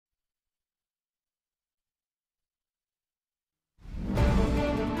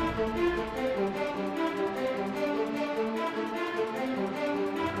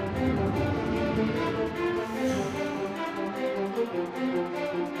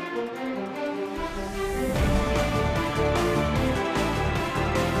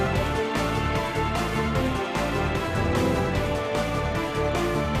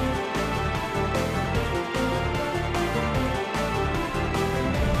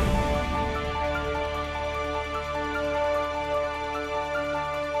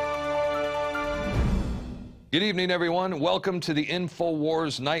Good evening, everyone. Welcome to the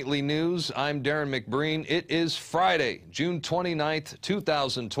Infowars Nightly News. I'm Darrin McBreen. It is Friday, June 29th,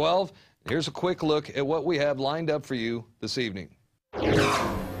 2012. Here's a quick look at what we have lined up for you this evening.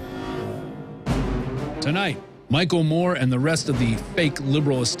 Tonight, Michael Moore and the rest of the fake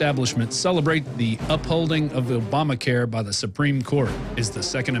liberal establishment celebrate the upholding of Obamacare by the Supreme Court. Is the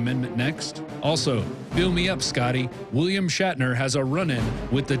Second Amendment next? Also, fill me up, Scotty. William Shatner has a run-in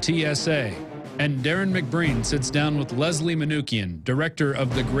with the TSA. And Darrin McBreen sits down with Leslie Manookian, director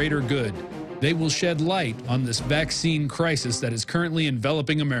of The Greater Good. They will shed light on this vaccine crisis that is currently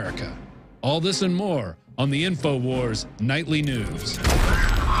enveloping America. All this and more on the Infowars Nightly News.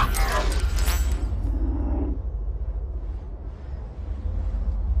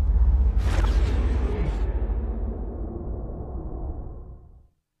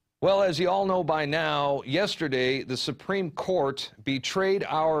 Well, as you all know by now, yesterday the Supreme Court betrayed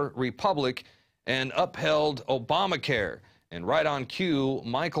our republic and upheld Obamacare. And right on cue,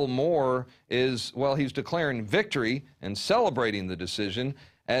 Michael Moore is, well, he's declaring victory and celebrating the decision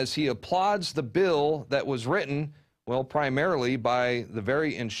as he applauds the bill that was written, well, primarily by the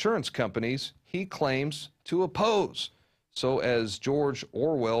very insurance companies he claims to oppose. So as George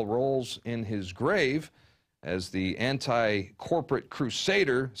Orwell rolls in his grave, as the anti-corporate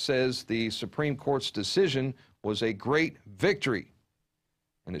crusader says the Supreme Court's decision was a great victory,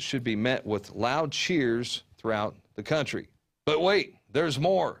 and it should be met with loud cheers throughout the country. But wait, there's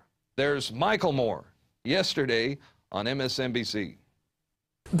more. There's Michael Moore yesterday on MSNBC.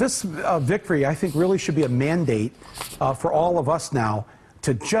 This victory, I think, really should be a mandate for all of us now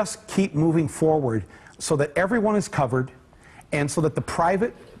to just keep moving forward so that everyone is covered and so that the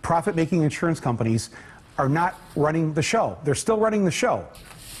private profit-making insurance companies are not running the show. They're still running the show.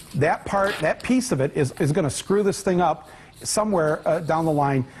 That part, that piece of it is going to screw this thing up somewhere down the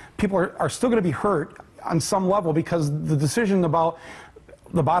line. People are still going to be hurt on some level because the decision about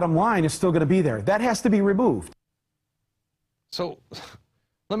the bottom line is still going to be there. That has to be removed. So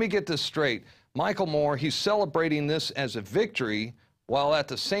let me get this straight. Michael Moore, he's celebrating this as a victory, while at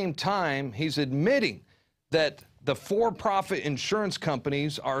the same time he's admitting that the for-profit insurance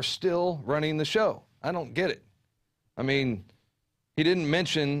companies are still running the show. I don't get it. I mean, he didn't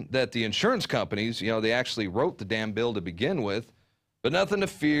mention that the insurance companies, they actually wrote the damn bill to begin with, but nothing to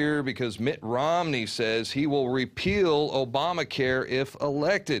fear because Mitt Romney says he will repeal Obamacare if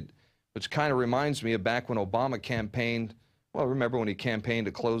elected, which kind of reminds me of back when Obama campaigned. Well, remember when he campaigned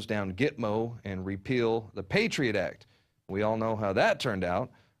to close down Gitmo and repeal the Patriot Act? We all know how that turned out.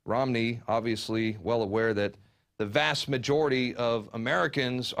 Romney, obviously well aware that the vast majority of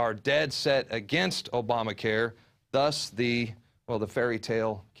Americans are dead set against Obamacare, thus the fairy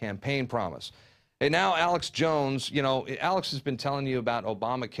tale campaign promise. And now Alex Jones, Alex has been telling you about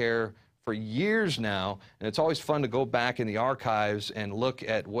Obamacare for years now, and it's always fun to go back in the archives and look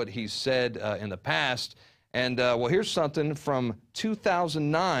at what he said in the past. And, well, here's something from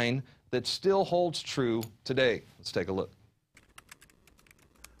 2009 that still holds true today. Let's take a look.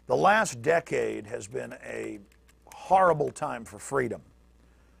 The last decade has been a horrible time for freedom.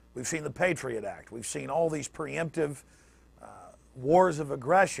 We've seen the Patriot Act. We've seen all these preemptive wars of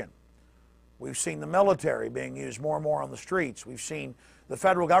aggression. We've seen the military being used more and more on the streets. We've seen the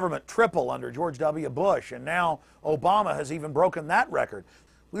federal government triple under George W. Bush, and now Obama has even broken that record.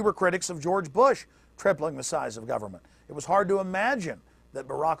 We were critics of George Bush tripling the size of government. It was hard to imagine that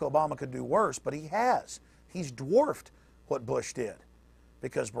Barack Obama could do worse, but he has. He's dwarfed what Bush did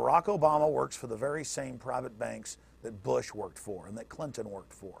because Barack Obama works for the very same private banks that Bush worked for and that Clinton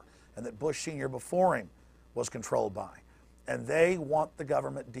worked for and that Bush Sr. before him was controlled by. And they want the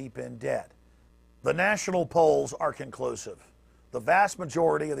government deep in debt. The national polls are conclusive. The vast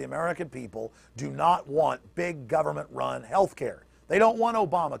majority of the American people do not want big government-run health care. They don't want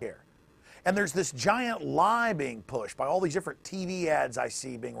Obamacare. And there's this giant lie being pushed by all these different TV ads I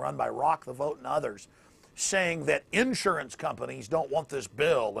see being run by Rock the Vote and others, saying that insurance companies don't want this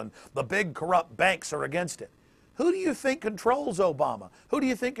bill and the big corrupt banks are against it. Who do you think controls Obama? Who do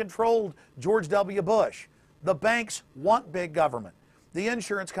you think controlled George W. Bush? The banks want big government. The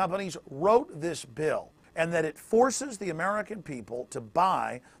insurance companies wrote this bill, and that it forces the American people to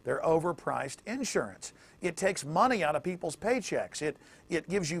buy their overpriced insurance. It takes money out of people's paychecks. It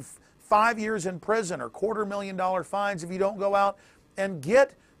gives you 5 years in prison or $250,000 fines if you don't go out and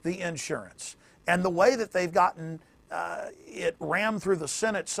get the insurance. And the way that they've gotten it rammed through the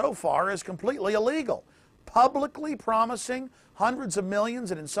Senate so far is completely illegal. Publicly promising hundreds of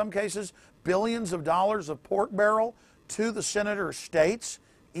millions and in some cases billions of dollars of pork barrel to the senator states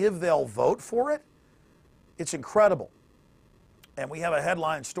if they'll vote for it. It's incredible. And we have a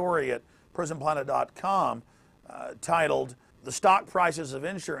headline story at prisonplanet.com titled, "The Stock Prices of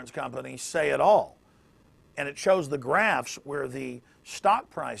Insurance Companies Say It All." And it shows the graphs where the stock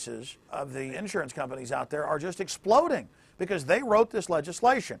prices of the insurance companies out there are just exploding because they wrote this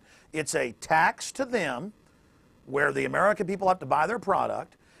legislation. It's a tax to them where the American people have to buy their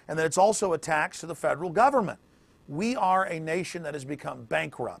product, and then it's also a tax to the federal government. We are a nation that has become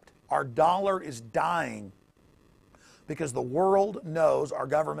bankrupt. Our dollar is dying because the world knows our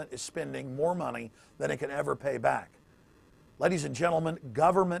government is spending more money than it can ever pay back. Ladies and gentlemen,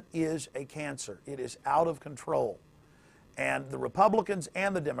 government is a cancer. It is out of control. And the Republicans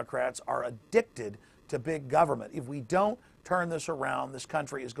and the Democrats are addicted to big government. If we don't turn this around, this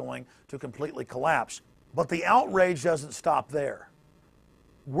country is going to completely collapse. But the outrage doesn't stop there.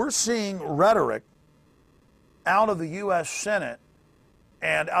 We're seeing rhetoric out of the U.S. Senate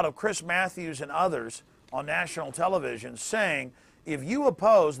and out of Chris Matthews and others on national television saying, if you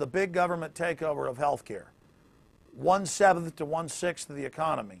oppose the big government takeover of health care, 1/7 to 1/6 of the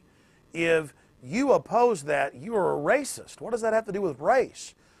economy, if you oppose that, you are a racist. What does that have to do with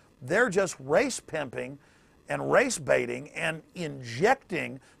race? They're just race pimping and race baiting and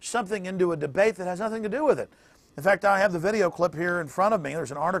injecting something into a debate that has nothing to do with it. In fact, I have the video clip here in front of me.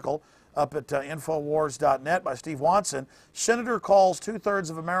 There's an article up at Infowars.net by Steve Watson. Senator calls 2/3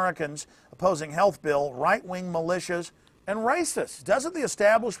 of Americans opposing health bill right-wing militias and racists. Doesn't the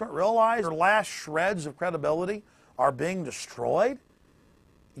establishment realize their last shreds of credibility are being destroyed?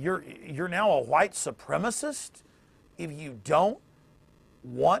 You're now a white supremacist if you don't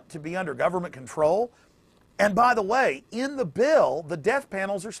want to be under government control. And by the way, in the bill, the death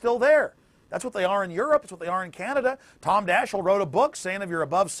panels are still there. That's what they are in Europe. It's what they are in Canada. Tom Daschle wrote a book saying if you're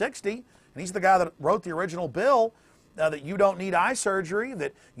above 60, and he's the guy that wrote the original bill, that you don't need eye surgery,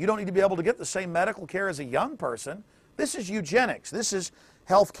 that you don't need to be able to get the same medical care as a young person. This is eugenics. This is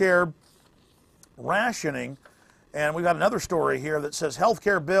health care rationing. And we've got another story here that says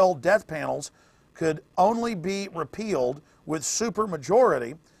healthcare bill death panels could only be repealed with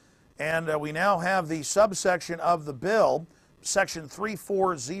supermajority. And we now have the subsection of the bill, section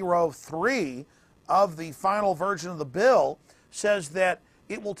 3403 of the final version of the bill, says that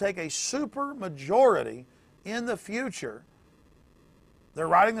it will take a supermajority in the future, they're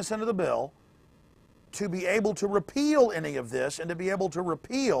writing this into the bill, to be able to repeal any of this and to be able to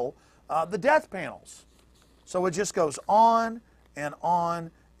repeal the death panels. So it just goes on and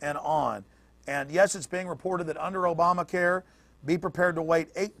on and on. And yes, it's being reported that under Obamacare, be prepared to wait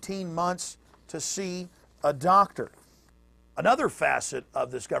 18 months to see a doctor. Another facet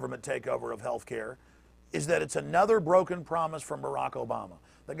of this government takeover of health care is that it's another broken promise from Barack Obama.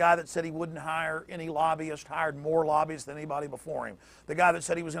 The guy that said he wouldn't hire any lobbyists hired more lobbyists than anybody before him. The guy that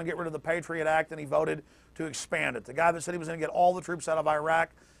said he was going to get rid of the Patriot Act and he voted to expand it. The guy that said he was going to get all the troops out of Iraq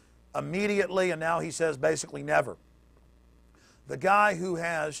immediately, and now he says basically never. The guy who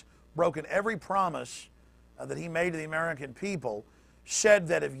has broken every promise that he made to the American people said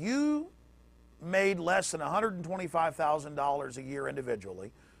that if you made less than $125,000 a year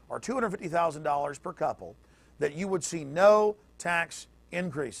individually, or $250,000 per couple, that you would see no tax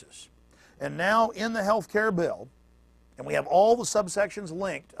increases. And now in the health care bill, and we have all the subsections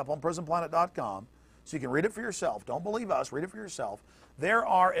linked up on prisonplanet.com, so you can read it for yourself. Don't believe us, read it for yourself. There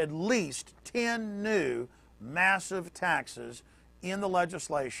are at least 10 new massive taxes in the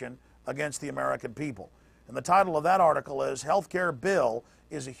legislation against the American people. And the title of that article is Health Care Bill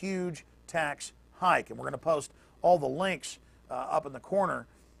is a Huge Tax Hike. And we're going to post all the links up in the corner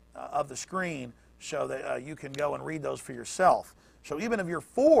of the screen so that you can go and read those for yourself. So even if you're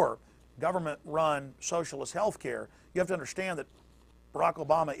for government-run socialist health care, you have to understand that Barack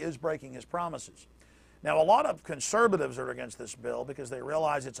Obama is breaking his promises. Now, a lot of conservatives are against this bill because they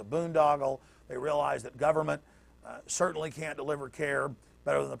realize it's a boondoggle. They realize that government certainly can't deliver care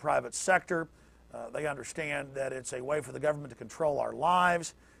better than the private sector. They understand that it's a way for the government to control our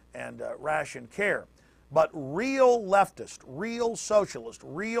lives and ration care. But real leftists, real socialists,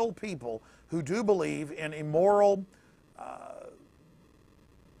 real people who do believe in immoral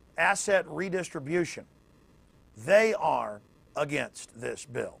asset redistribution, they are against this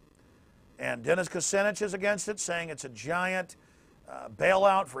bill. And Dennis Kucinich is against it, saying it's a giant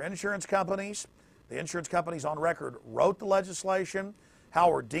bailout for insurance companies. The insurance companies on record wrote the legislation.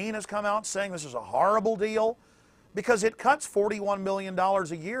 Howard Dean has come out saying this is a horrible deal because it cuts $41 million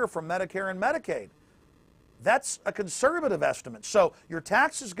a year from Medicare and Medicaid. That's a conservative estimate. So your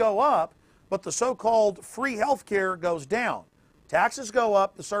taxes go up, but the so-called free health care goes down. Taxes go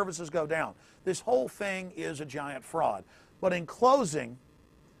up, the services go down. This whole thing is a giant fraud. But in closing,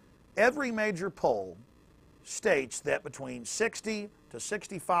 every major poll states that between 60 to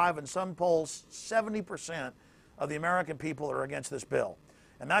 65, and some polls 70%, of the American people that are against this bill.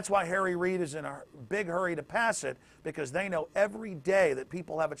 And that's why Harry Reid is in a big hurry to pass it, because they know every day that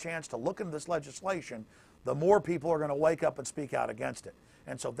people have a chance to look into this legislation, the more people are going to wake up and speak out against it.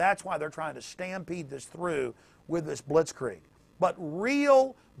 And so that's why they're trying to stampede this through with this blitzkrieg. But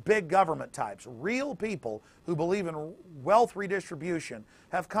real big government types, real people who believe in wealth redistribution,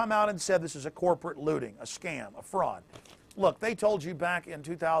 have come out and said this is a corporate looting, a scam, a fraud. Look, they told you back in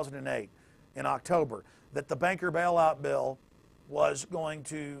 2008, in October, that the banker bailout bill was going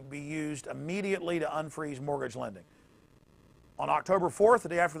to be used immediately to unfreeze mortgage lending. On October 4th, the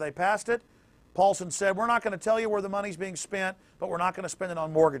day after they passed it, Paulson said, we're not going to tell you where the money's being spent, but we're not going to spend it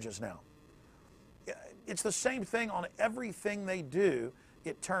on mortgages now. It's the same thing on everything they do.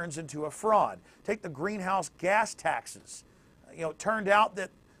 It turns into a fraud. Take the greenhouse gas taxes. You know, it turned out that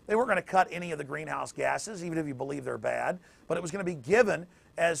they weren't going to cut any of the greenhouse gases, even if you believe they're bad, but it was going to be given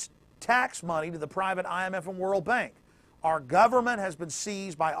as tax money to the private IMF and World Bank. Our government has been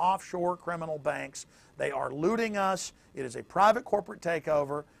seized by offshore criminal banks. They are looting us. It is a private corporate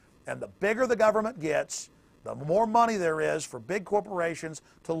takeover, and the bigger the government gets, the more money there is for big corporations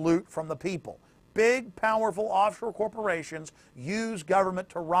to loot from the people. Big, powerful offshore corporations use government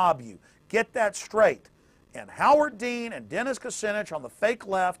to rob you. Get that straight. And Howard Dean and Dennis Kucinich on the fake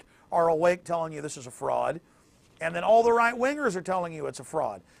left are awake telling you this is a fraud. And then all the right-wingers are telling you it's a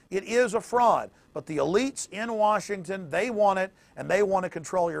fraud. It is a fraud, but the elites in Washington, they want it, and they want to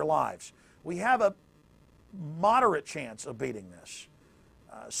control your lives. We have a moderate chance of beating this.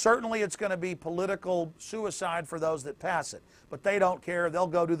 Certainly it's going to be political suicide for those that pass it, but they don't care. They'll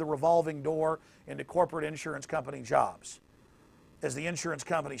go to the revolving door into corporate insurance company jobs as the insurance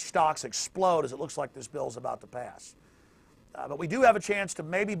company stocks explode as it looks like this bill is about to pass. But we do have a chance to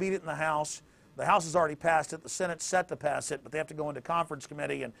maybe beat it in the House. The House has already passed it. The Senate's set to pass it, but they have to go into conference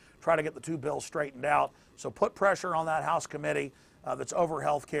committee and try to get the two bills straightened out. So put pressure on that House committee that's over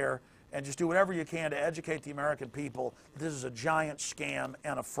health care, and just do whatever you can to educate the American people that this is a giant scam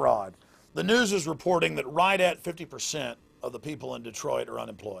and a fraud. The news is reporting that right at 50% of the people in Detroit are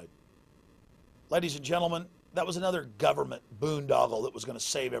unemployed. Ladies and gentlemen, that was another government boondoggle that was going to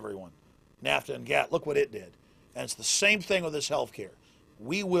save everyone. NAFTA and GATT, look what it did. And it's the same thing with this health care.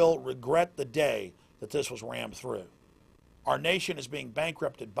 We will regret the day that this was rammed through. Our nation is being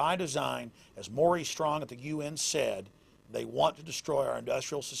bankrupted by design. As Maurice Strong at the UN said, they want to destroy our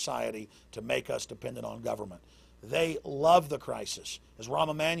industrial society to make us dependent on government. They love the crisis. As Rahm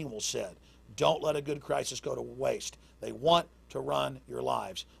Emanuel said, don't let a good crisis go to waste. They want to run your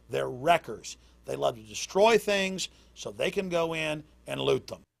lives. They're wreckers. They love to destroy things so they can go in and loot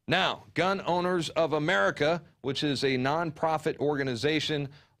them. Now, Gun Owners of America, which is a nonprofit organization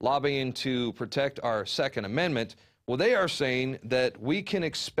lobbying to protect our Second Amendment, well, they are saying that we can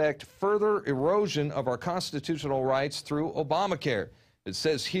expect further erosion of our constitutional rights through Obamacare. It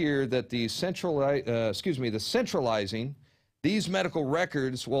says here that the centralizing these medical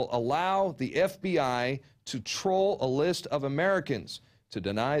records will allow the FBI to troll a list of Americans to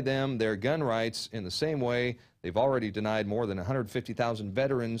deny them their gun rights in the same way they've already denied more than 150,000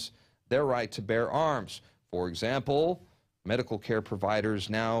 veterans their right to bear arms. For example, medical care providers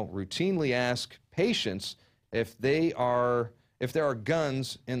now routinely ask patients if there are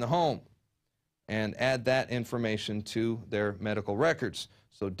guns in the home and add that information to their medical records.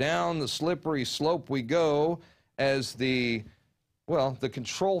 So down the slippery slope we go as the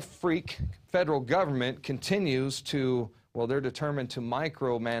control freak federal government continues to, they're determined to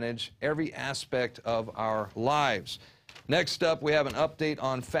micromanage every aspect of our lives. Next up, we have an update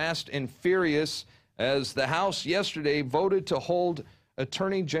on Fast and Furious as the House yesterday voted to hold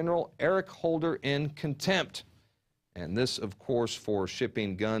Attorney General Eric Holder in contempt. And this, of course, for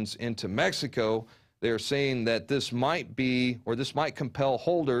shipping guns into Mexico. They're saying that this might compel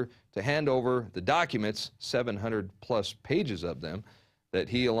Holder to hand over the documents, 700-plus pages of them, that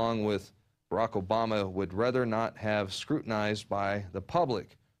he, along with Barack Obama, would rather not have scrutinized by the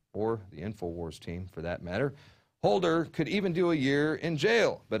public, or the Infowars team, for that matter. Holder could even do a year in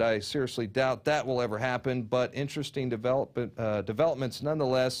jail, but I seriously doubt that will ever happen. But interesting developments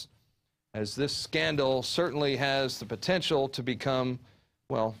nonetheless, as this scandal certainly has the potential to become,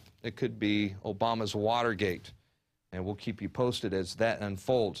 it could be Obama's Watergate. And we'll keep you posted as that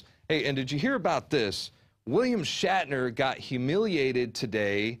unfolds. Hey, and did you hear about this? William Shatner got humiliated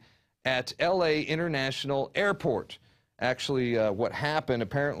today at L.A. International Airport. Actually, what happened,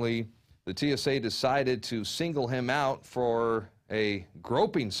 apparently, the TSA decided to single him out for a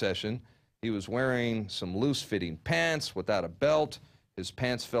groping session. He was wearing some loose-fitting pants without a belt. His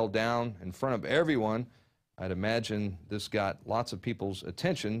pants fell down in front of everyone. I'd imagine this got lots of people's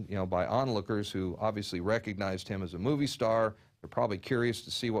attention, you know, by onlookers who obviously recognized him as a movie star. They're probably curious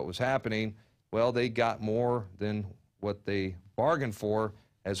to see what was happening. Well, they got more than what they bargained for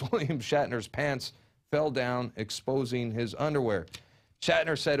as William Shatner's pants fell down, exposing his underwear.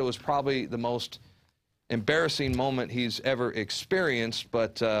 Shatner said it was probably the most embarrassing moment he's ever experienced,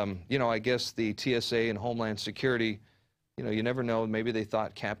 but, you know, I guess the TSA and Homeland Security, you know, you never know. Maybe they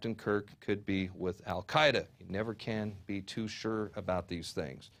thought Captain Kirk could be with Al-Qaeda. You never can be too sure about these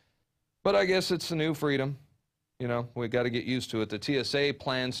things. But I guess it's the new freedom. You know, we got to get used to it. The TSA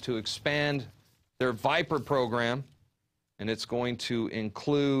plans to expand their Viper program, and it's going to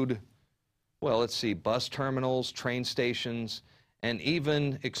include, well, let's see, bus terminals, train stations, and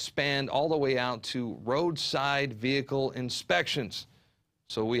even expand all the way out to roadside vehicle inspections.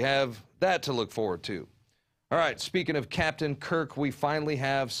 So we have that to look forward to. All right, speaking of Captain Kirk, we finally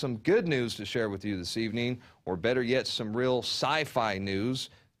have some good news to share with you this evening, or better yet, some real sci-fi news.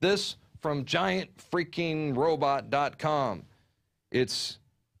 This from GiantFreakingRobot.com. It's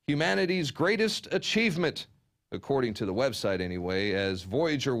humanity's greatest achievement, according to the website anyway, as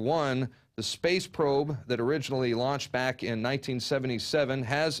Voyager 1, the space probe that originally launched back in 1977,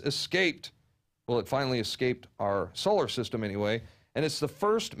 has escaped. Well, it finally escaped our solar system anyway, and it's the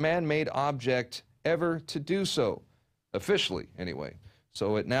first man-made object ever to do so, officially anyway.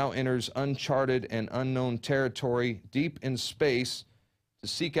 So it now enters uncharted and unknown territory deep in space to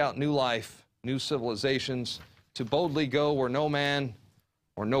seek out new life, new civilizations, to boldly go where no man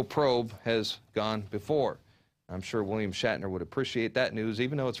or no probe has gone before. I'm sure William Shatner would appreciate that news,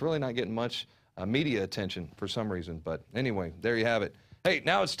 even though it's really not getting much media attention for some reason. But anyway, there you have it. Hey,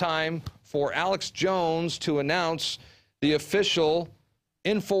 now it's time for Alex Jones to announce the official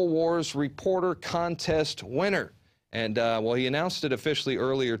Infowars Reporter Contest winner. And, well, he announced it officially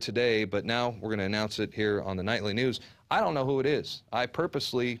earlier today, but now we're going to announce it here on the Nightly News. I don't know who it is. I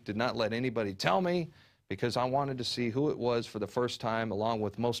purposely did not let anybody tell me because I wanted to see who it was for the first time, along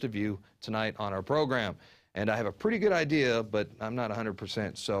with most of you tonight on our program. And I have a pretty good idea, but I'm not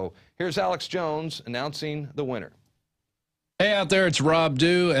 100%. So here's Alex Jones announcing the winner. Hey out there, it's Rob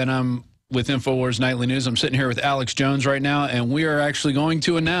Dew, and I'm with Infowars Nightly News. I'm sitting here with Alex Jones right now, and we are actually going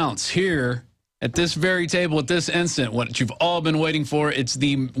to announce here at this very table at this instant what you've all been waiting for. It's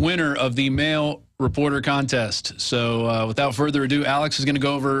the winner of the Male Reporter Contest. So without further ado, Alex is going to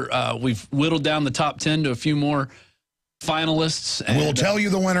go over, we've whittled down the top 10 to a few more finalists. And we'll tell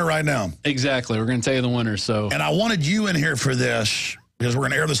you the winner right now. Exactly. We're going to tell you the winner. So, and I wanted you in here for this because we're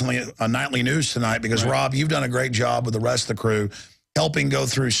going to air this on Nightly News tonight because, right, Rob, you've done a great job with the rest of the crew helping go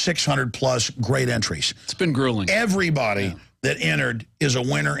through 600-plus great entries. It's been grueling. Everybody that entered is a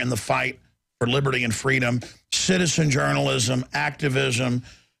winner in the fight for liberty and freedom, citizen journalism, activism.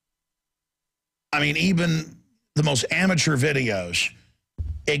 I mean, even the most amateur videos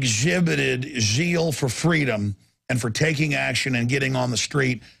exhibited zeal for freedom and for taking action and getting on the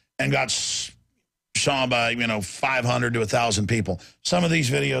street, and got saw by, 500 to 1,000 people. Some of these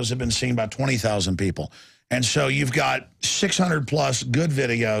videos have been seen by 20,000 people. And so you've got 600-plus good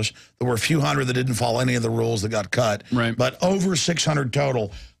videos. There were a few hundred that didn't follow any of the rules that got cut. Right. But over 600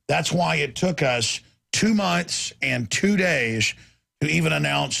 total. That's why it took us 2 months and 2 days to even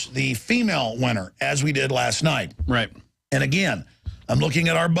announce the female winner, as we did last night. Right. And again, I'm looking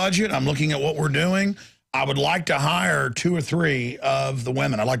at our budget. I'm looking at what we're doing. I would like to hire 2 or 3 of the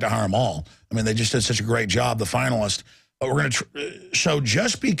women. I'd like to hire them all. I mean, they just did such a great job, the finalists. But we're going to so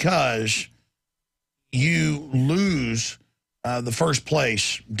just because you lose the first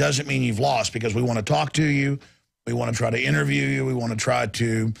place doesn't mean you've lost, because we want to talk to you. We want to try to interview you. We want to try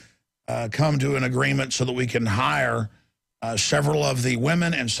to come to an agreement so that we can hire several of the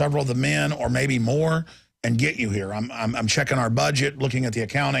women and several of the men, or maybe more, and get you here. I'm checking our budget, looking at the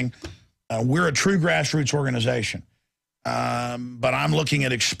accounting. We're a true grassroots organization. But I'm looking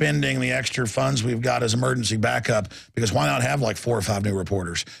at expending the extra funds we've got as emergency backup, because why not have like 4 or 5 new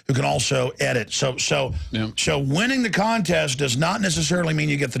reporters who can also edit? So winning the contest does not necessarily mean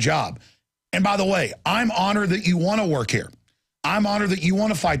you get the job. And by the way, I'm honored that you want to work here. I'm honored that you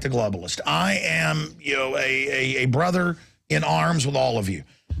want to fight the globalist. I am, a brother in arms with all of you.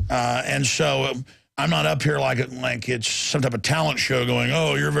 And so I'm not up here like it's some type of talent show going,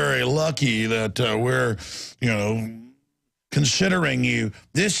 oh, you're very lucky that we're, considering you.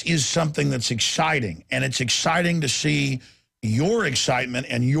 This is something that's exciting, and it's exciting to see your excitement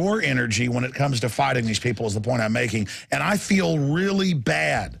and your energy when it comes to fighting these people, is the point I'm making. And I feel really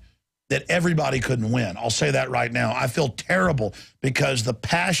bad that everybody couldn't win. I'll say that right now. I feel terrible because the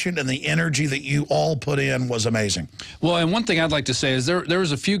passion and the energy that you all put in was amazing. Well, and one thing I'd like to say is there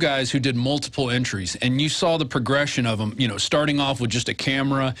was a few guys who did multiple entries, and you saw the progression of them, you know, starting off with just a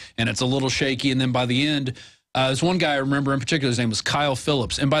camera, and it's a little shaky, and then by the end, there's one guy I remember in particular, his name was Kyle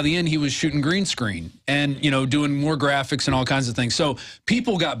Phillips, and by the end he was shooting green screen and, you know, doing more graphics and all kinds of things. So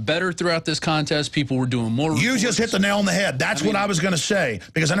people got better throughout this contest. People were doing more reports. You just hit the nail on the head. That's what I was going to say,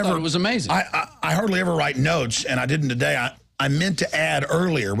 because I never, thought it was amazing. I hardly ever write notes, and I didn't today. I meant to add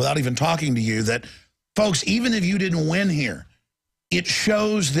earlier, without even talking to you, that, folks, even if you didn't win here, it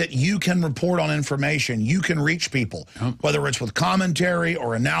shows that you can report on information. You can reach people, whether it's with commentary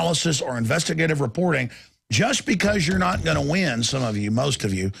or analysis or investigative reporting. Just because you're not going to win, some of you, most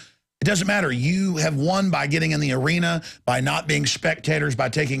of you, it doesn't matter. You have won by getting in the arena, by not being spectators, by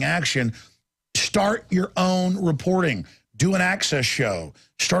taking action. Start your own reporting. Do an access show.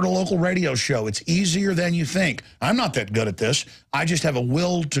 Start a local radio show. It's easier than you think. I'm not that good at this. I just have a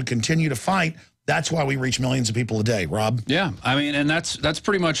will to continue to fight. That's why we reach millions of people a day, Rob. Yeah, I mean, and that's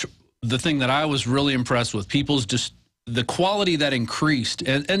pretty much the thing that I was really impressed with. People's just the quality that increased,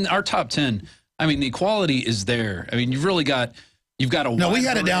 and our top 10. I mean, the quality is there. I mean, you've got a. No, we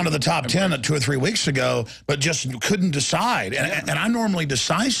had it down to the top 10 2 or 3 weeks ago, but just couldn't decide. And I'm normally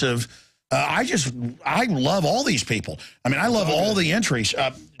decisive. I love all these people. I mean, I love all the entries.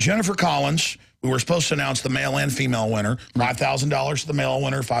 Jennifer Collins, we were supposed to announce the male and female winner. $5,000 to the male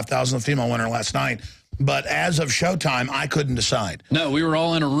winner, $5,000 to the female winner last night. But as of showtime, I couldn't decide. No, we were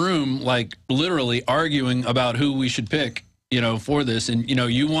all in a room, like literally arguing about who we should pick, you know, for this. And, you know,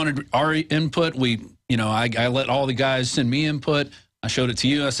 you wanted our input. I let all the guys send me input. I showed it to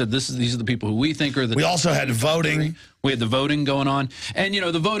you. I said, these are the people who we think are the. We also had voting. We had the voting going on. And, you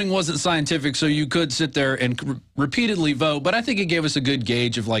know, the voting wasn't scientific, so you could sit there and repeatedly vote. But I think it gave us a good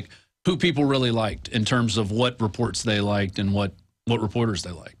gauge of, like, who people really liked in terms of what reports they liked and what reporters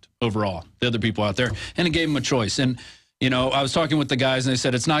they liked overall, the other people out there. And it gave them a choice. And, you know, I was talking with the guys, and they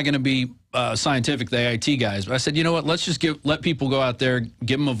said it's not going to be scientific, the AIT guys. But I said, you know what, let's just let people go out there,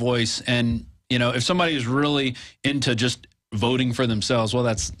 give them a voice. And, you know, if somebody is really into just voting for themselves, well,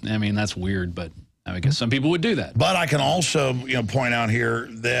 that's weird, but I guess some people would do that. But I can also, you know, point out here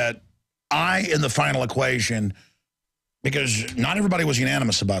that in the final equation, because not everybody was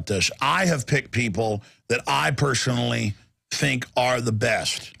unanimous about this, I have picked people that I personally think are the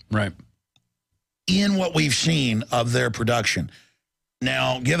best. Right. In what we've seen of their production.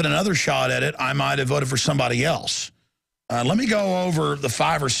 Now, given another shot at it, I might have voted for somebody else. Let me go over the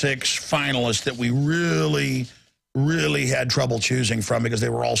 5 or 6 finalists that we really had trouble choosing from because they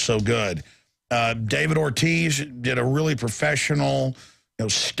were all so good. David Ortiz did a really professional, you know,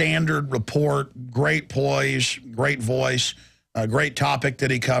 standard report, great poise, great voice, great topic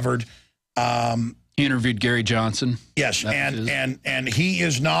that he covered. He interviewed Gary Johnson. Yes, and he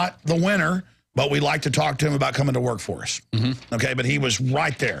is not the winner, but we like to talk to him about coming to work for us. Okay, but he was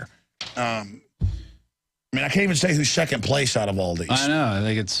right there. I mean, I can't even say who's second place out of all these. I know. I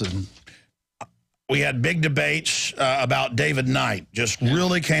think it's... We had big debates about David Knight. Just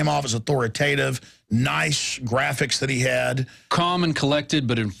really came off as authoritative, nice graphics that he had. Calm and collected,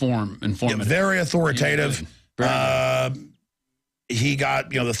 but informative. Yeah, very authoritative. He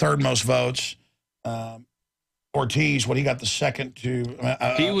got, you know, the 3rd most votes. Ortiz, he got the second to...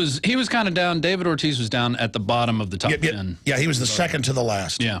 he was kind of down. David Ortiz was down at the bottom of the top 10. Yeah, he was the second to the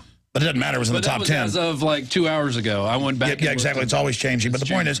last. Yeah. But it doesn't matter. It was in the top 10. As of like 2 hours ago. I went back. Yeah, exactly. It's always changing. But the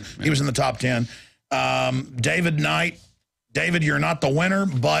point is, he was in the top 10. David Knight. David, you're not the winner,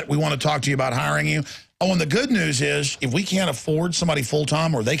 but we want to talk to you about hiring you. Oh, and the good news is, if we can't afford somebody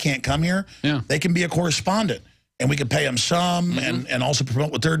full-time or they can't come here, they can be a correspondent. And we can pay them some and also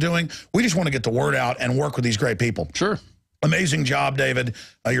promote what they're doing. We just want to get the word out and work with these great people. Sure. Amazing job, David.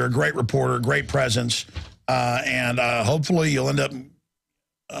 You're a great reporter, great presence. And hopefully you'll end up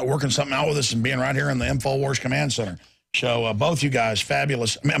working something out with us and being right here in the Infowars Command Center. So both you guys,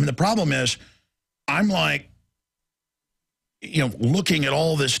 fabulous. I mean, the problem is, I'm like, you know, looking at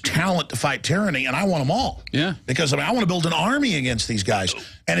all this talent to fight tyranny, and I want them all. Yeah. Because, I mean, I want to build an army against these guys.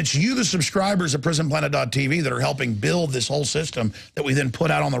 And it's you, the subscribers of PrisonPlanet.tv, that are helping build this whole system that we then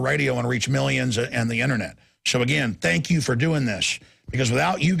put out on the radio and reach millions and the internet. So, again, thank you for doing this. Because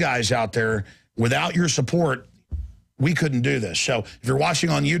without you guys out there, without your support, we couldn't do this. So if you're watching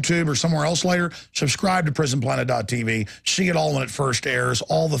on YouTube or somewhere else later, subscribe to PrisonPlanet.tv. See it all when it first airs,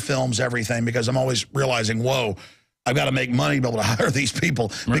 all the films, everything, because I'm always realizing, whoa, I've got to make money to be able to hire these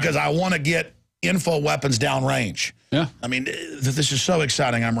people because I want to get info weapons downrange. Yeah. I mean, this is so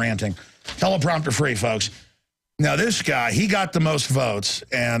exciting. I'm ranting. Teleprompter free, folks. Now, this guy, he got the most votes.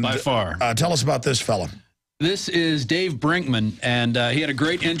 And by far. Tell us about this fella. This is Dave Brinkman, and he had a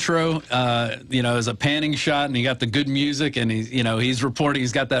great intro, you know, as a panning shot, and he got the good music, and he's reporting.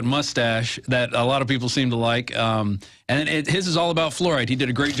 He's got that mustache that a lot of people seem to like, and his is all about fluoride. He did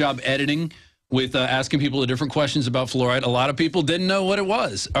a great job editing with asking people the different questions about fluoride. A lot of people didn't know what it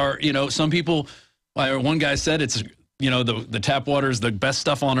was, or some people. One guy said it's. The tap water is the best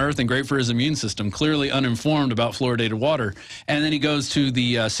stuff on earth and great for his immune system, clearly uninformed about fluoridated water. And then he goes to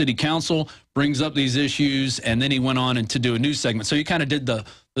the city council, brings up these issues, and then he went on to do a news segment. So he kind of did the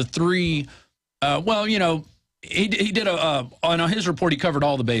three, he did on his report, he covered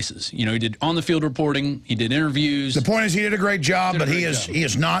all the bases. He did on-the-field reporting, he did interviews. The point is he did a great job, but he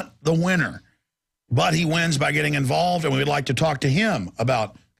is not the winner. But he wins by getting involved, and we would like to talk to him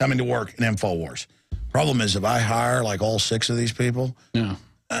about coming to work in Infowars. Problem is, if I hire like all 6 of these people,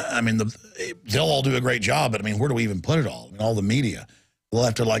 I mean, they'll all do a great job, but I mean, where do we even put it all? I mean, all the media. We'll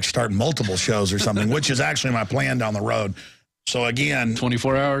have to like start multiple shows or something, which is actually my plan down the road. So again,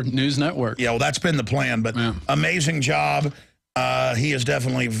 24-hour news network. Yeah, well, that's been the plan, but amazing job. He is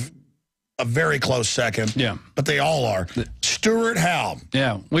definitely a very close second. Yeah, but they all are. Stuart Howe.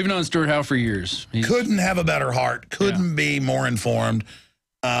 Yeah, we've known Stuart Howe for years. Couldn't have a better heart. Couldn't be more informed.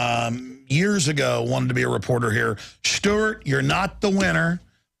 Years ago, wanted to be a reporter here. Stuart, you're not the winner,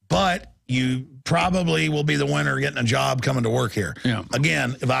 but you probably will be the winner getting a job coming to work here. Yeah.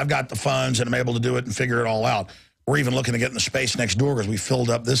 Again, if I've got the funds and I'm able to do it and figure it all out, we're even looking to get in the space next door because we filled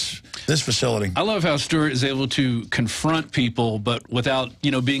up this facility. I love how Stuart is able to confront people, but without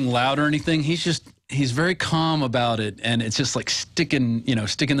being loud or anything. He's very calm about it, and it's just like sticking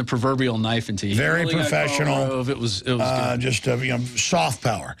the proverbial knife into you. Very really professional. It was good. Just soft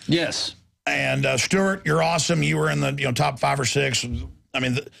power. Yes. And Stuart, you're awesome. You were in the top 5 or 6. I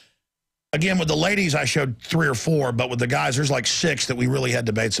mean, again, with the ladies, I showed 3 or 4, but with the guys, there's like 6 that we really had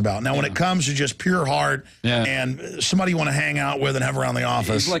debates about. Now, when it comes to just pure heart and somebody you want to hang out with and have around the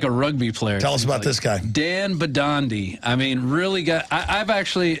office. He's like a rugby player. Tell us about this guy. Dan Badandi. I mean, really I've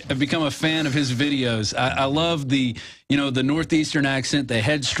actually become a fan of his videos. I love the Northeastern accent, the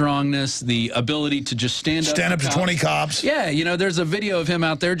headstrongness, the ability to just stand up to 20 cops. Yeah, there's a video of him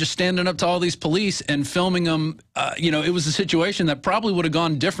out there just standing up to all these police and filming them. It was a situation that probably would have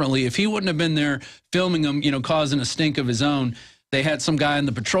gone differently if he wouldn't have been there filming them, causing a stink of his own. They had some guy in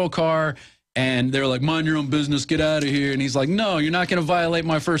the patrol car, and they were like, mind your own business, get out of here. And he's like, no, you're not going to violate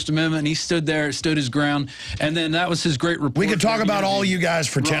my First Amendment. And he stood his ground. And then that was his great report. We could talk about all you guys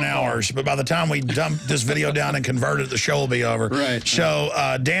for 10 hours, but by the time we dump this video down and convert it, the show will be over. Right. So,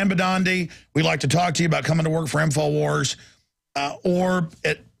 Dan Badandi, we'd like to talk to you about coming to work for Infowars, or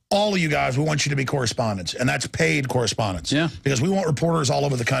at all of you guys, we want you to be correspondents, and that's paid correspondents. Yeah. Because we want reporters all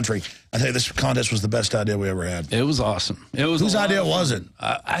over the country. I tell you, this contest was the best idea we ever had. It was awesome. It was. Whose idea was it?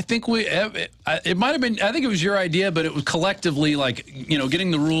 I think it might have been. I think it was your idea, but it was collectively like getting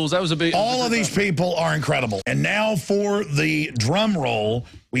the rules. That was a big. All of these people are incredible. And now for the drum roll,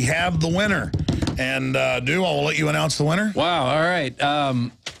 we have the winner. And I will let you announce the winner. Wow. All right.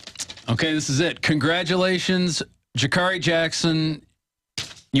 Okay, this is it. Congratulations, Jakari Jackson.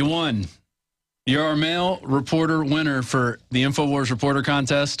 You won. You're our male reporter winner for the Infowars Reporter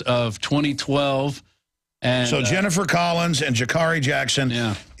Contest of 2012. And so Jennifer Collins and Jakari Jackson.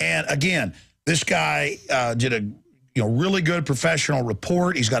 Yeah. And again, this guy did a really good professional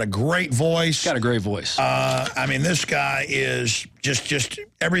report. He's got a great voice. Got a great voice. I mean, this guy is just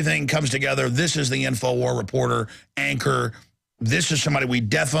everything comes together. This is the Infowars reporter anchor. This is somebody we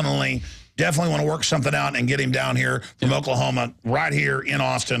definitely want to work something out and get him down here from Oklahoma, right here in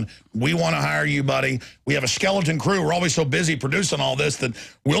Austin. We want to hire you, buddy. We have a skeleton crew. We're always so busy producing all this that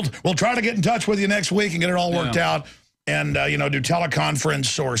we'll try to get in touch with you next week and get it all worked out and, do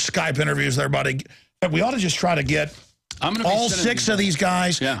teleconference or Skype interviews with everybody. But we ought to just try to get all 6 of these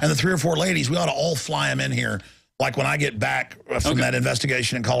guys and the 3 or 4 ladies. We ought to all fly them in here, like when I get back from that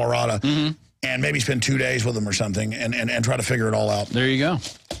investigation in Colorado. And maybe spend 2 days with them or something and try to figure it all out. There you go.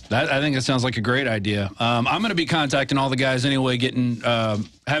 I think that sounds like a great idea. I'm going to be contacting all the guys anyway,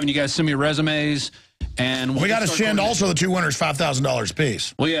 having you guys send me resumes. And we got to send also the 2 winners $5,000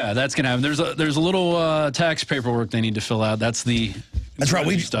 apiece. Well, yeah, that's going to happen. There's a little tax paperwork they need to fill out. That's right.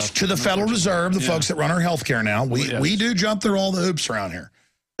 We to the Federal Reserve, the folks that run our health care now, we do jump through all the hoops around here.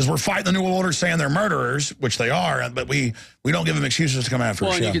 Because we're fighting the New World Order saying they're murderers, which they are, but we don't give them excuses to come after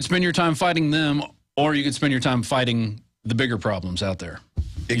us. Well, you could spend your time fighting them, or you could spend your time fighting the bigger problems out there.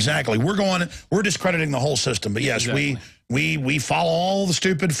 Exactly. We're discrediting the whole system. But yes, exactly. we follow all the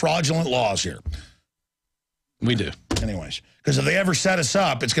stupid, fraudulent laws here. We do. Anyways, because if they ever set us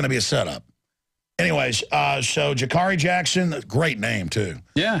up, it's going to be a setup. Anyways, so Jakari Jackson, great name, too.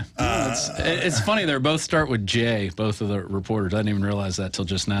 Yeah. It's funny. They both start with J, both of the reporters. I didn't even realize that till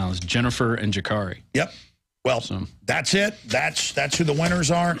just now. It's Jennifer and Jakari. Yep. Well, that's it. That's who the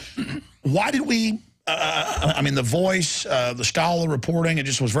winners are. Why did we... I mean, the voice, the style of reporting, it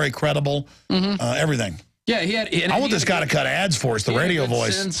just was very credible. Everything. Yeah, he had. I want this guy to cut ads for us. The radio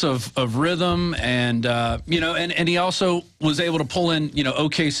voice, sense of rhythm, and you know, and he also was able to pull in, you know,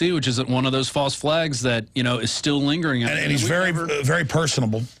 OKC, which is one of those false flags that, you know, is still lingering. And he's very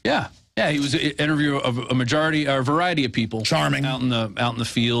personable. Yeah. Yeah, he was an interview of a variety of people, charming out in the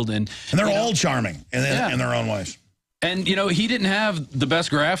field, and they're all charming in their own ways. And you know, he didn't have the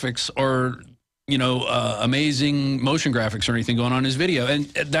best graphics or, you know, amazing motion graphics or anything going on in his video. And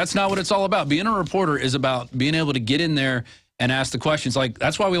that's not what it's all about. Being a reporter is about being able to get in there and ask the questions. Like,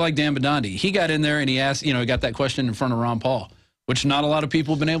 that's why we like Dan Bidandi. He got in there and he asked, you know, he got that question in front of Ron Paul, which not a lot of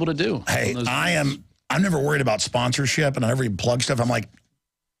people have been able to do. Hey, I'm never worried about sponsorship, and I never even plug stuff. I'm like,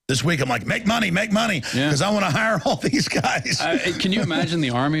 this week, I'm like, make money, because I want to hire all these guys. Can you imagine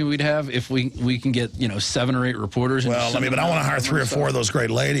the army we'd have if we can get, you know, 7 or 8 reporters? Well, but I want to hire 3 or 4 of those great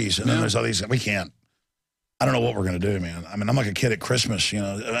ladies, and then there's all these. We can't. I don't know what we're going to do, man. I mean, I'm like a kid at Christmas, you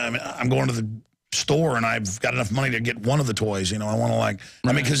know. I mean, I'm going to the store, and I've got enough money to get one of the toys, you know. I want to, like,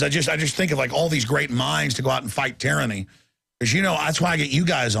 I mean, because I just think of, like, all these great minds to go out and fight tyranny. Because, you know, that's why I get you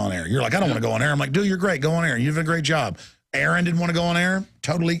guys on air. You're like, I don't want to go on air. I'm like, dude, you're great. Go on air. You did a great job. Aaron didn't want to go on air.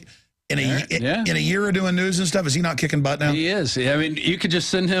 Totally. In a year of doing news and stuff, is he not kicking butt now? He is. I mean, you could just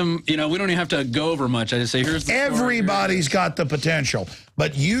send him, you know, we don't even have to go over much. I just say, here's the Everybody's got the potential.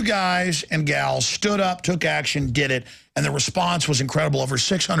 But you guys and gals stood up, took action, did it, and the response was incredible. Over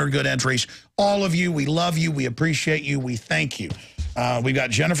 600 good entries. All of you, we love you, we appreciate you, we thank you. We've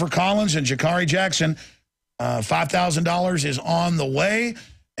got Jennifer Collins and Jakari Jackson. $5,000 is on the way.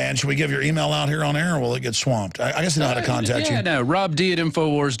 And should we give your email out here on air, or will it get swamped? I guess they know how to contact you. Yeah, no,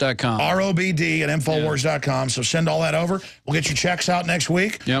 robd@infowars.com. robd@infowars.com. So send all that over. We'll get your checks out next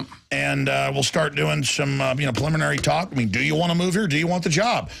week. Yep. And we'll start doing some you know, preliminary talk. I mean, do you want to move here? Do you want the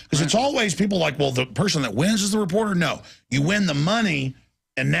job? Because it's always people like, well, the person that wins is the reporter. No, you win the money,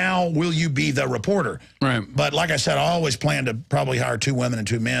 and now will you be the reporter? Right. But like I said, I always plan to probably hire 2 women and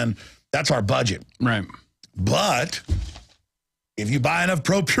 2 men. That's our budget. Right. But if you buy enough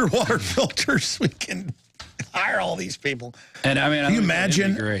Pro Pure water filters, we can hire all these people. And I mean, can you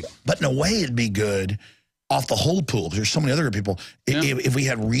imagine? Great. But in a way, it'd be good off the whole pool. There's so many other people. Yeah. If we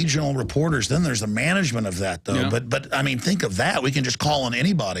had regional reporters, then there's the management of that, though. Yeah. But I mean, think of that. We can just call on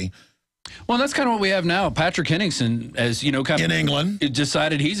anybody. Well, that's kind of what we have now. Patrick Henningsen, as you know, kind in England,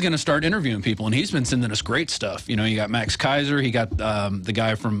 decided he's going to start interviewing people, and he's been sending us great stuff. You know, you got Max Kaiser, he got the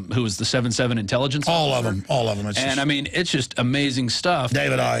guy from who was the 7/7 intelligence officer. All of them. I mean, it's just amazing stuff.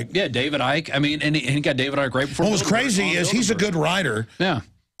 David Icke. Yeah, David Icke. I mean, and he got David Icke right before. What was crazy is he's a good writer. Yeah.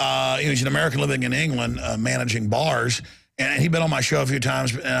 He's an American living in England, managing bars. And he'd been on my show a few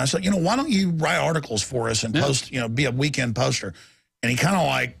times, and I said, you know, why don't you write articles for us and post, you know, be a weekend poster? And he kind of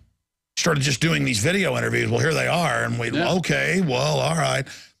like started just doing these video interviews. Well, here they are. And okay, well, all right.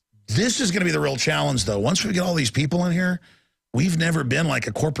 This is going to be the real challenge, though. Once we get all these people in here, we've never been like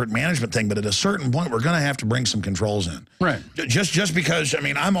a corporate management thing, but at a certain point, we're going to have to bring some controls in. Right. Just because, I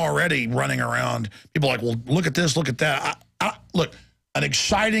mean, I'm already running around. People are like, well, look at this, look at that. Look, an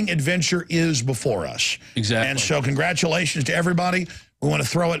exciting adventure is before us. Exactly. And so congratulations to everybody. We want to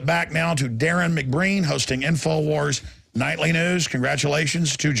throw it back now to Darrin McBreen hosting Infowars Nightly News.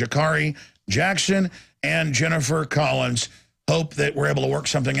 Congratulations to Jakari Jackson and Jennifer Collins. Hope that we're able to work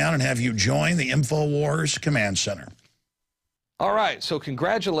something out and have you join the Infowars Command Center. All right, so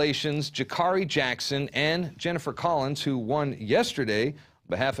congratulations, Jakari Jackson and Jennifer Collins, who won yesterday. On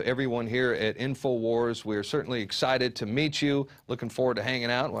behalf of everyone here at Infowars, we're certainly excited to meet you. Looking forward to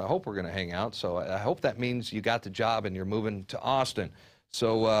hanging out. Well, I hope we're going to hang out, so I hope that means you got the job and you're moving to Austin.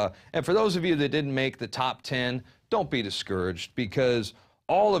 So, and for those of you that didn't make the top 10, don't be discouraged, because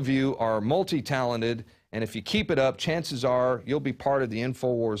all of you are multi-talented, and if you keep it up, chances are you'll be part of the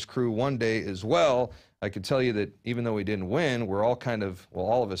Infowars crew one day as well. I can tell you that even though we didn't win, we're all kind of, well,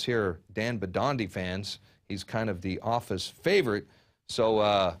 all of us here are Dan Bidandi fans. He's kind of the office favorite.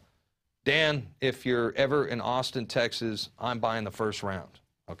 So, Dan, if you're ever in Austin, Texas, I'm buying the first round,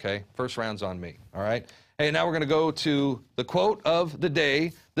 okay? First round's on me, all right? Hey, now we're going to go to the quote of the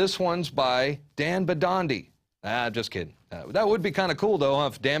day. This one's by Dan Bidandi. Just kidding. That would be kind of cool, though,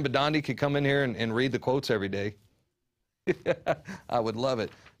 if Dan Bidandi could come in here and read the quotes every day. I would love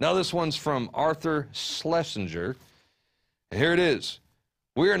it. Now, this one's from Arthur Schlesinger. Here it is.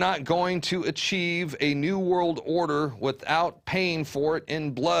 We are not going to achieve a new world order without paying for it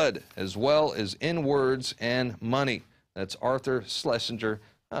in blood, as well as in words and money. That's Arthur Schlesinger.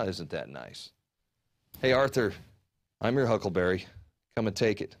 Oh, isn't that nice? Hey, Arthur, I'm your Huckleberry. Come and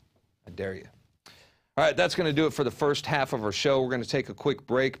take it. I dare you. All right, that's going to do it for the first half of our show. We're going to take a quick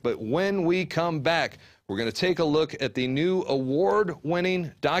break, but when we come back, we're going to take a look at the new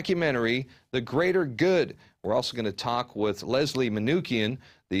award-winning documentary, The Greater Good. We're also going to talk with Leslie Manookian,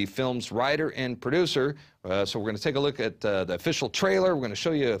 the film's writer and producer. So we're going to take a look at the official trailer. We're going to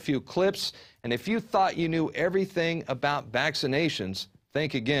show you a few clips. And if you thought you knew everything about vaccinations,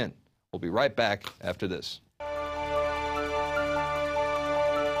 think again. We'll be right back after this.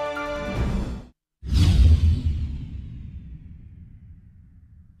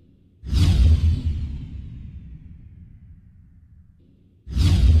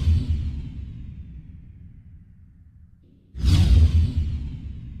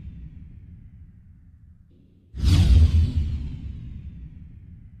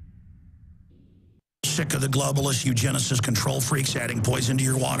 Sick of the globalist eugenicist control freaks adding poison to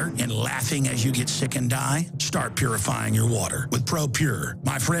your water and laughing as you get sick and die? Start purifying your water with ProPure.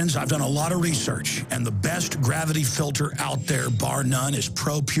 My friends, I've done a lot of research, and the best gravity filter out there, bar none, is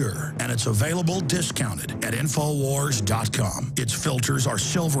ProPure, and it's available discounted at Infowars.com. Its filters are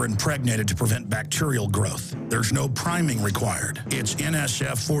silver impregnated to prevent bacterial growth. There's no priming required. It's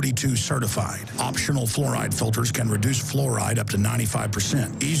NSF 42 certified. Optional fluoride filters can reduce fluoride up to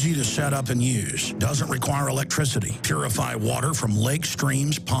 95%. Easy to set up and use. Doesn't require electricity. Purify water from lakes,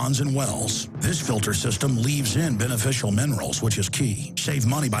 streams, ponds, and wells. This filter system leaves in beneficial minerals, which is key. Save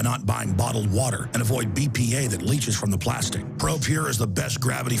money by not buying bottled water and avoid BPA that leaches from the plastic. ProPure is the best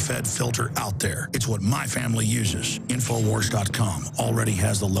gravity-fed filter out there. It's what my family uses. Infowars.com already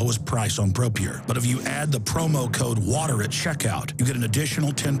has the lowest price on ProPure. But if you add the promo code WATER at checkout, you get an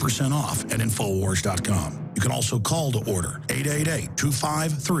additional 10% off at Infowars.com. You can also call to order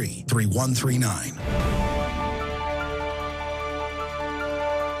 888-253-3139.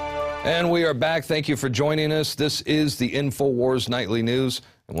 And we are back. Thank you for joining us. This is the Infowars Nightly News.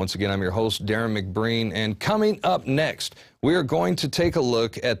 And once again, I'm your host, Darrin McBreen. And coming up next, we are going to take a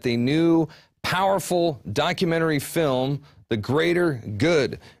look at the new powerful documentary film, The Greater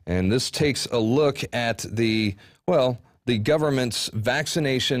Good. And this takes a look at the government's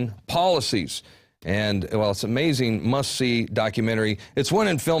vaccination policies. And, well, it's an amazing must-see documentary. It's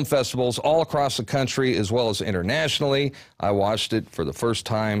winning film festivals all across the country as well as internationally. I watched it for the first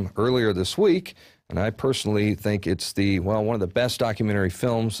time earlier this week, and I personally think it's one of the best documentary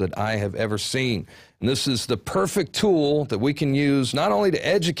films that I have ever seen. And this is the perfect tool that we can use not only to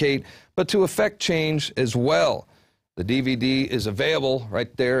educate, but to affect change as well. The DVD is available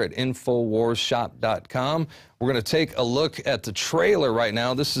right there at InfoWarsShop.com. We're going to take a look at the trailer right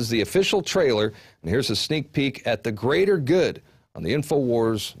now. This is the official trailer, and here's a sneak peek at The Greater Good on the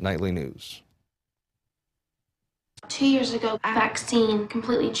Infowars Nightly News. 2 years ago, a vaccine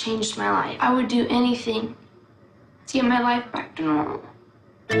completely changed my life. I would do anything to get my life back to normal.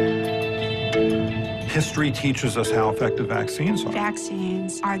 History teaches us how effective vaccines are.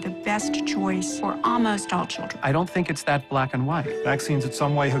 Vaccines are the best choice for almost all children. I don't think it's that black and white. Vaccines in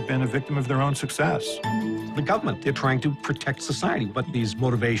some way have been a victim of their own success. The government, they're trying to protect society, but these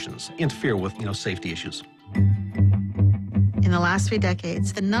motivations interfere with, safety issues. In the last 3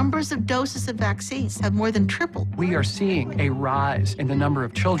 decades, the numbers of doses of vaccines have more than tripled. We are seeing a rise in the number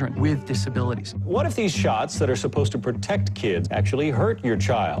of children with disabilities. What if these shots that are supposed to protect kids actually hurt your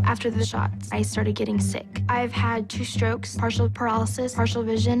child? After the shots, I started getting sick. I've had 2 strokes, partial paralysis, partial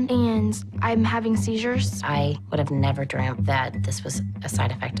vision, and I'm having seizures. I would have never dreamt that this was a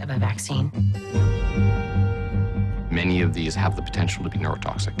side effect of a vaccine. Many of these have the potential to be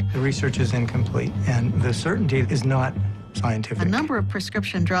neurotoxic. The research is incomplete, and the certainty is not scientific. A number of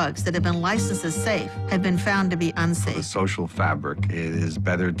prescription drugs that have been licensed as safe have been found to be unsafe. The social fabric, it is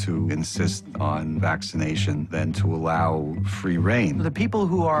better to insist on vaccination than to allow free rein. The people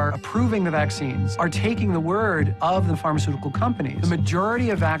who are approving the vaccines are taking the word of the pharmaceutical companies. The majority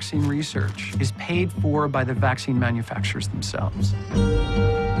of vaccine research is paid for by the vaccine manufacturers themselves.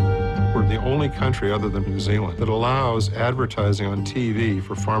 We're the only country other than New Zealand that allows advertising on TV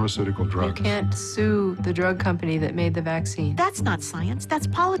for pharmaceutical drugs. You can't sue the drug company that made the vaccine. That's not science, that's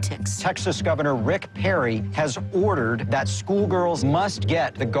politics. Texas Governor Rick Perry has ordered that schoolgirls must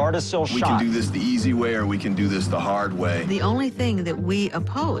get the Gardasil shot. We can do this the easy way or we can do this the hard way. The only thing that we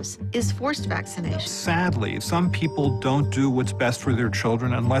oppose is forced vaccination. Sadly, some people don't do what's best for their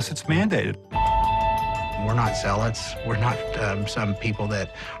children unless it's mandated. We're not zealots. We're not some people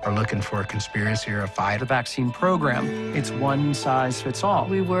that are looking for a conspiracy or a fight. The vaccine program, it's one size fits all.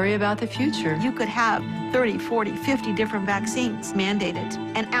 We worry about the future. You could have 30, 40, 50 different vaccines mandated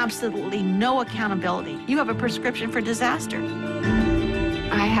and absolutely no accountability. You have a prescription for disaster.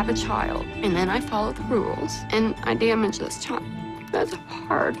 I have a child, and then I follow the rules, and I damage this child. That's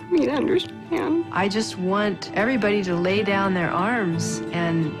hard for me to understand. I just want everybody to lay down their arms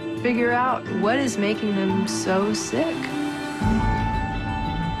and figure out what is making them so sick.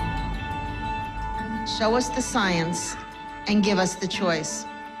 Show us the science and give us the choice.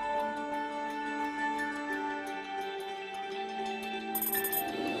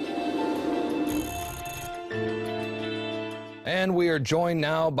 And we are joined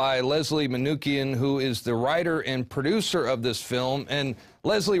now by Leslie Manookian, who is the writer and producer of this film. And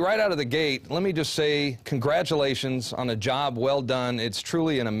Leslie, right out of the gate, let me just say congratulations on a job well done. It's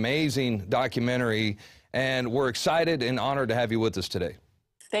truly an amazing documentary, and we're excited and honored to have you with us today.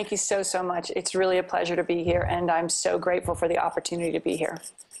 Thank you so, so much. It's really a pleasure to be here, and I'm so grateful for the opportunity to be here.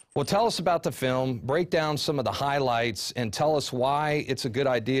 Well, tell us about the film, break down some of the highlights, and tell us why it's a good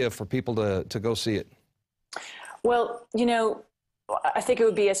idea for people to go see it. Well, you know, I think it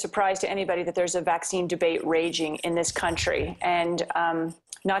would be a surprise to anybody that there's a vaccine debate raging in this country, and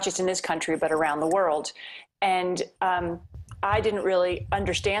not just in this country, but around the world. And I didn't really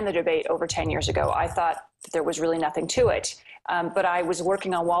understand the debate over 10 years ago. I thought that there was really nothing to it. But I was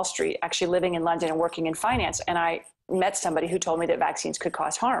working on Wall Street, actually living in London and working in finance, and I met somebody who told me that vaccines could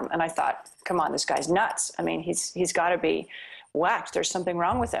cause harm. And I thought, come on, this guy's nuts. I mean, he's got to be whacked. There's something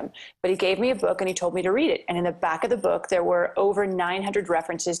wrong with him. But he gave me a book and he told me to read it. And in the back of the book, there were over 900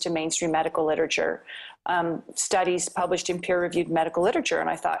 references to mainstream medical literature, studies published in peer-reviewed medical literature. And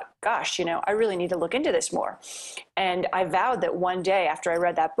I thought, gosh, you know, I really need to look into this more. And I vowed that one day after I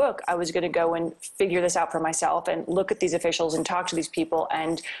read that book, I was going to go and figure this out for myself and look at these officials and talk to these people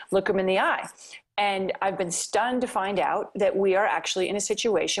and look them in the eye. And I've been stunned to find out that we are actually in a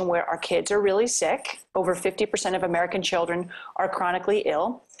situation where our kids are really sick. Over 50% of American children are chronically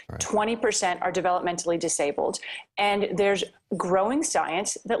ill. 20% are developmentally disabled. And there's growing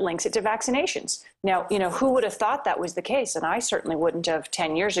science that links it to vaccinations. Now, you know, who would have thought that was the case? And I certainly wouldn't have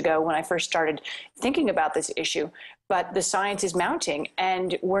 10 years ago when I first started thinking about this issue. But the science is mounting,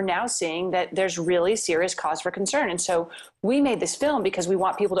 and we're now seeing that there's really serious cause for concern. And so we made this film because we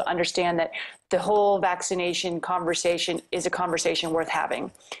want people to understand that the whole vaccination conversation is a conversation worth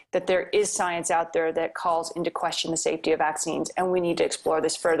having, that there is science out there that calls into question the safety of vaccines, and we need to explore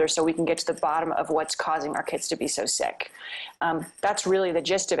this further so we can get to the bottom of what's causing our kids to be so sick. That's really the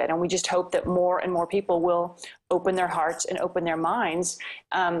gist of it, and we just hope that more and more people will open their hearts and open their minds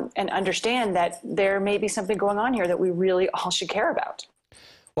and understand that there may be something going on here that we really all should care about.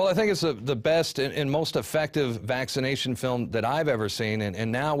 Well, I think it's the best and most effective vaccination film that I've ever seen,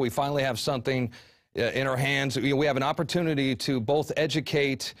 and now we finally have something in our hands. We have an opportunity to both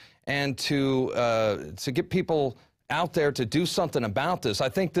educate and to get people out there to do something about this. I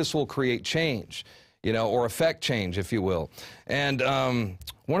think this will create change, you know, or affect change, if you will. And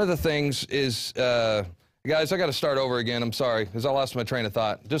one of the things is, guys, I got to start over again. I'm sorry, because I lost my train of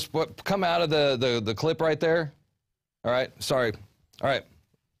thought. Just come out of the clip right there. All right, sorry. All right,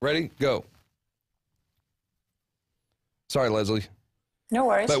 ready? Go. Sorry, Leslie. No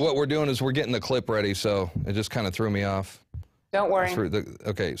worries. But what we're doing is we're getting the clip ready, so it just kind of threw me off. Don't worry.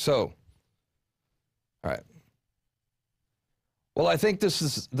 Okay, so, all right. Well, I think this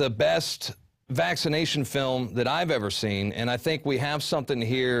is the best vaccination film that I've ever seen, and I think we have something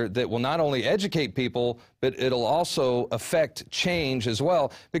here that will not only educate people, but it'll also affect change as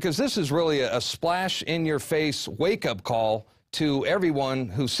well, because this is really a splash-in-your-face wake-up call to everyone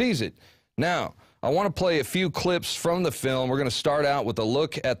who sees it. Now, I want to play a few clips from the film. We're going to start out with a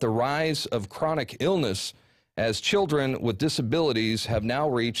look at the rise of chronic illness as children with disabilities have now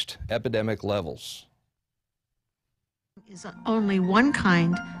reached epidemic levels. Is only one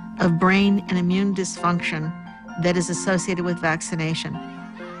kind of brain and immune dysfunction that is associated with vaccination.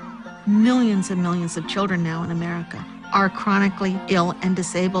 Millions and millions of children now in America are chronically ill and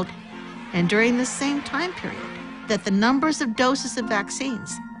disabled. And during this same time period, that the numbers of doses of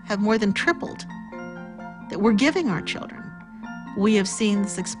vaccines have more than tripled that we're giving our children. We have seen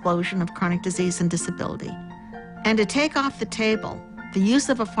this explosion of chronic disease and disability. And to take off the table the use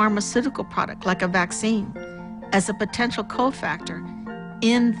of a pharmaceutical product like a vaccine as a potential cofactor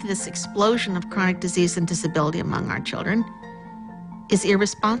in this explosion of chronic disease and disability among our children is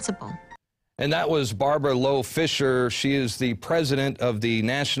irresponsible. And that was Barbara Lowe Fisher. She is the president of the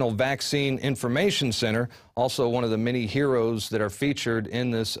National Vaccine Information Center, also one of the many heroes that are featured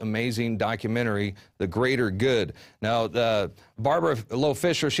in this amazing documentary, The Greater Good. Now, Barbara Lowe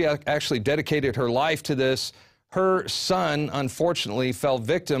Fisher, she actually dedicated her life to this. Her son, unfortunately, fell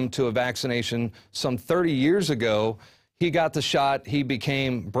victim to a vaccination some 30 years ago. He got the shot, he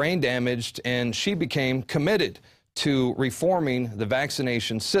became brain damaged, and she became committed to reforming the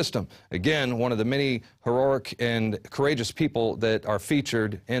vaccination system. Again, one of the many heroic and courageous people that are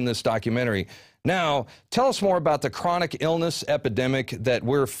featured in this documentary. Now, tell us more about the chronic illness epidemic that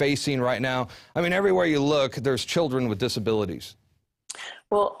we're facing right now. I mean, everywhere you look, there's children with disabilities.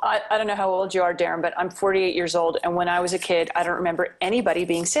 Well, I don't know how old you are, Darrin, but I'm 48 years old, and when I was a kid, I don't remember anybody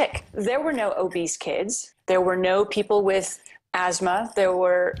being sick. There were no obese kids. There were no people with asthma. There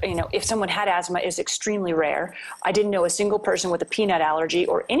were, if someone had asthma, it's extremely rare. I didn't know a single person with a peanut allergy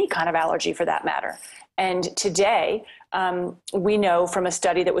or any kind of allergy for that matter. And today, we know from a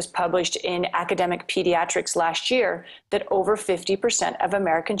study that was published in Academic Pediatrics last year that over 50% of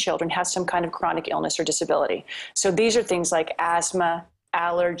American children have some kind of chronic illness or disability. So these are things like asthma,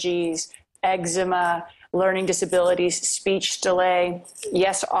 allergies, eczema, learning disabilities, speech delay,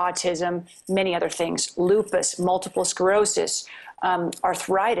 yes, autism, many other things, lupus, multiple sclerosis,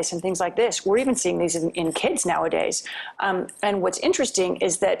 arthritis, and things like this. We're even seeing these in kids nowadays. And what's interesting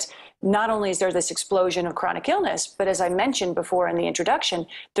is that not only is there this explosion of chronic illness, but as I mentioned before in the introduction,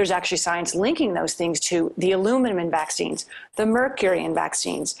 there's actually science linking those things to the aluminum in vaccines, the mercury in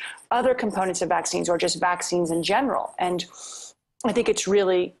vaccines, other components of vaccines, or just vaccines in general. And I think it's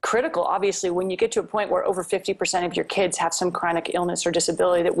really critical, obviously, when you get to a point where over 50% of your kids have some chronic illness or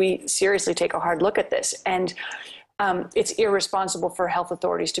disability, that we seriously take a hard look at this. And it's irresponsible for health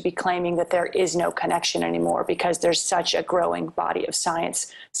authorities to be claiming that there is no connection anymore, because there's such a growing body of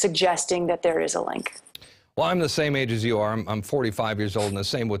science suggesting that there is a link. Well, I'm the same age as you are. I'm 45 years old, and the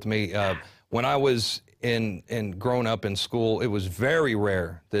same with me. When I was grown up in school, it was very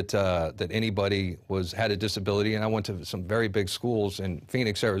rare that anybody had a disability, and I went to some very big schools in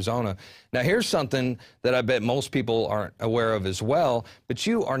Phoenix, Arizona. Now, here's something that I bet most people aren't aware of as well, but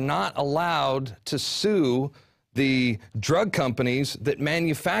you are not allowed to sue the drug companies that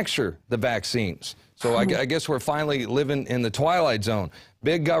manufacture the vaccines. So I guess we're finally living in the twilight zone.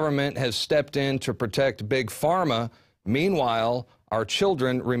 Big government has stepped in to protect big pharma. Meanwhile, our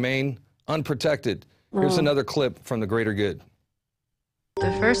children remain unprotected. Here's another clip from The Greater Good.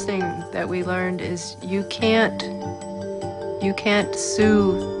 The first thing that we learned is you can't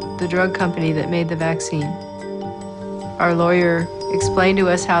sue the drug company that made the vaccine. Our lawyer explained to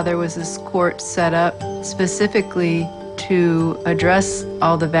us how there was this court set up specifically to address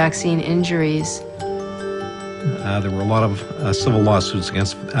all the vaccine injuries. There were a lot of civil lawsuits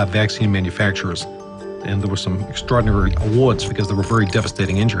against vaccine manufacturers, and there were some extraordinary awards because there were very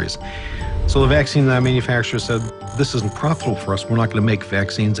devastating injuries. So the vaccine manufacturer said, this isn't profitable for us, we're not going to make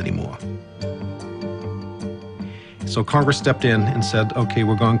vaccines anymore. So Congress stepped in and said, okay,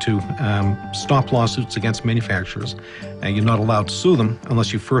 we're going to stop lawsuits against manufacturers, and you're not allowed to sue them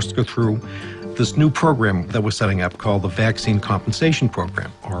unless you first go through this new program that we're setting up called the Vaccine Compensation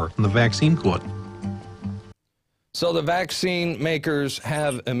Program, or the Vaccine Court. So the vaccine makers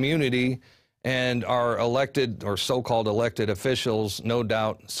have immunity, and our elected or so-called elected officials, no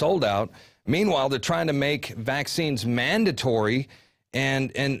doubt, sold out. Meanwhile, they're trying to make vaccines mandatory,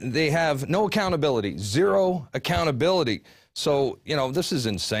 and they have no accountability, zero accountability. So, this is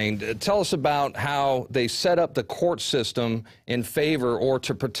insane. Tell us about how they set up the court system in favor or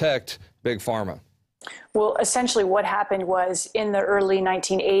to protect Big Pharma. Well, essentially what happened was in the early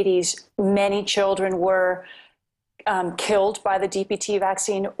 1980s, many children were killed by the DPT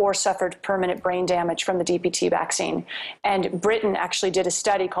vaccine or suffered permanent brain damage from the DPT vaccine. And Britain actually did a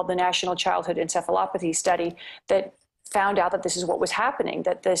study called the National Childhood Encephalopathy Study that found out that this is what was happening,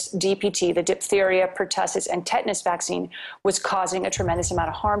 that this DPT, the diphtheria, pertussis, and tetanus vaccine, was causing a tremendous amount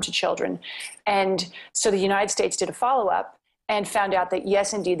of harm to children. And so the United States did a follow-up and found out that,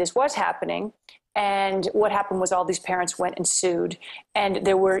 yes, indeed, this was happening. And what happened was all these parents went and sued, and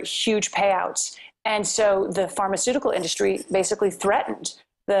there were huge payouts. And so the pharmaceutical industry basically threatened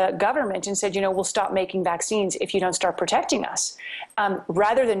the government and said, we'll stop making vaccines if you don't start protecting us.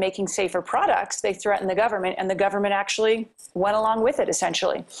 Rather than making safer products, they threatened the government, and the government actually went along with it,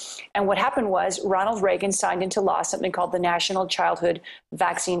 essentially. And what happened was Ronald Reagan signed into law something called the National Childhood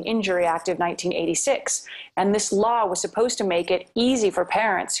Vaccine Injury Act of 1986. And this law was supposed to make it easy for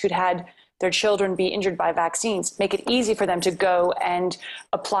parents who'd had their children be injured by vaccines, make it easy for them to go and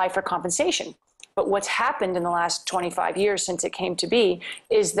apply for compensation. But what's happened in the last 25 years since it came to be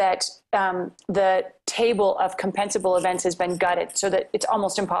is that the table of compensable events has been gutted so that it's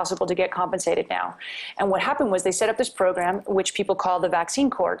almost impossible to get compensated now. And what happened was they set up this program, which people call the vaccine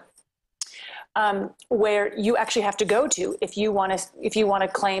court, where you actually have to go to if you want to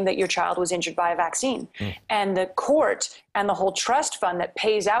claim that your child was injured by a vaccine. And the court and the whole trust fund that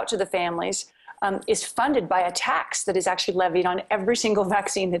pays out to the families is funded by a tax that is actually levied on every single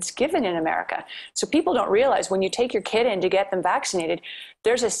vaccine that's given in America. So people don't realize when you take your kid in to get them vaccinated,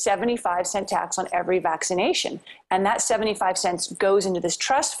 there's a 75-cent tax on every vaccination. And that 75 cents goes into this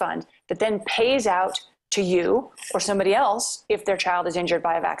trust fund that then pays out to you or somebody else if their child is injured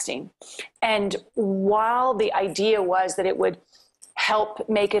by a vaccine. And while the idea was that it would help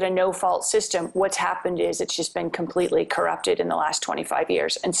make it a no-fault system, what's happened is it's just been completely corrupted in the last 25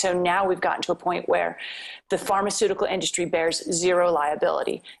 years. And so now we've gotten to a point where the pharmaceutical industry bears zero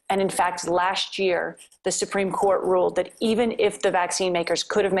liability. And in fact, last year, the Supreme Court ruled that even if the vaccine makers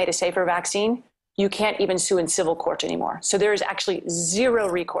could have made a safer vaccine, you can't even sue in civil court anymore. So there is actually zero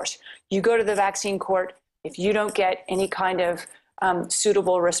recourse. You go to the vaccine court, if you don't get any kind of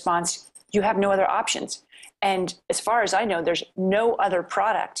suitable response, you have no other options. And as far as I know, there's no other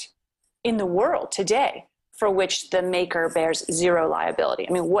product in the world today for which the maker bears zero liability.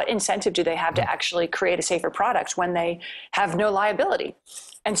 I mean, what incentive do they have to actually create a safer product when they have no liability?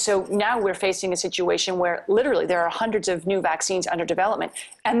 And so now we're facing a situation where literally there are hundreds of new vaccines under development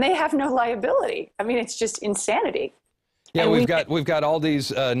and they have no liability. I mean, it's just insanity. Yeah, we've got all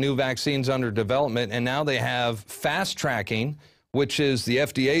these new vaccines under development, and now they have fast tracking, which is the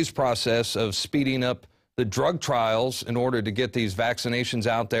FDA's process of speeding up the drug trials in order to get these vaccinations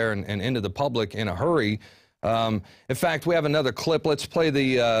out there and into the public in a hurry. In fact, we have another clip. Let's play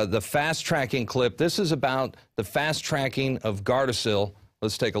the fast tracking clip. This is about the fast tracking of Gardasil.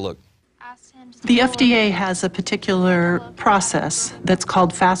 Let's take a look. The FDA has a particular process that's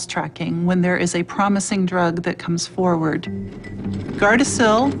called fast tracking when there is a promising drug that comes forward.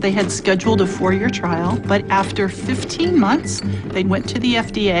 Gardasil, they had scheduled a 4-year trial, but after 15 months, they went to the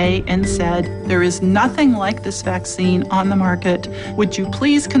FDA and said, there is nothing like this vaccine on the market. Would you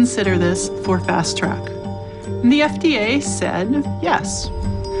please consider this for fast track? And the FDA said yes.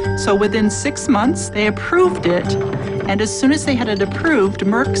 So within 6 months, they approved it. And as soon as they had it approved,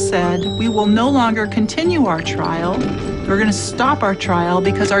 Merck said, we will no longer continue our trial. We're going to stop our trial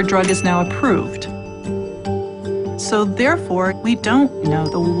because our drug is now approved. So therefore, we don't know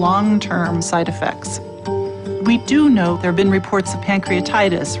the long-term side effects. We do know there have been reports of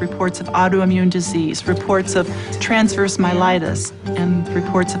pancreatitis, reports of autoimmune disease, reports of transverse myelitis, and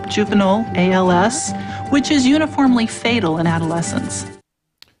reports of juvenile ALS, which is uniformly fatal in adolescents.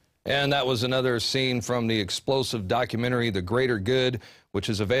 And that was another scene from the explosive documentary, The Greater Good, which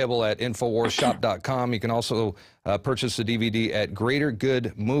is available at InfoWarsShop.com. You can also purchase the DVD at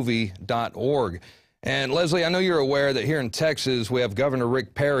GreaterGoodMovie.org. And Leslie, I know you're aware that here in Texas, we have Governor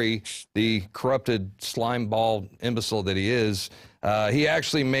Rick Perry, the corrupted slime ball imbecile that he is. He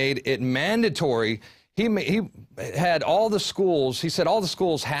actually made it mandatory. He had all the schools, he said all the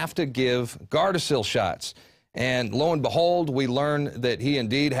schools have to give Gardasil shots. And lo and behold, we learn that he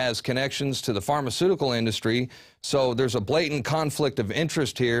indeed has connections to the pharmaceutical industry. So there's a blatant conflict of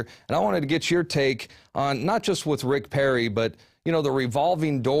interest here. And I wanted to get your take on not just with Rick Perry, but you know, the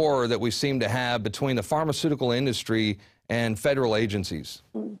revolving door that we seem to have between the pharmaceutical industry and federal agencies.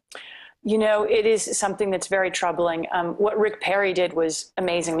 You know, it is something that's very troubling. What Rick Perry did was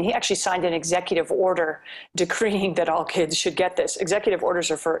amazing. I mean, he actually signed an executive order decreeing that all kids should get this. Executive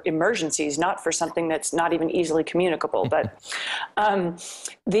orders are for emergencies, not for something that's not even easily communicable. But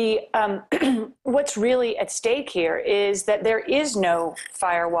what's really at stake here is that there is no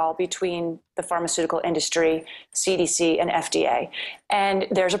firewall between the pharmaceutical industry, CDC, and FDA. And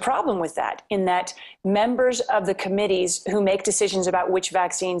there's a problem with that, in that members of the committees who make decisions about which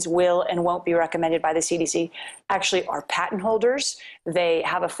vaccines will and won't be recommended by the CDC actually are patent holders. They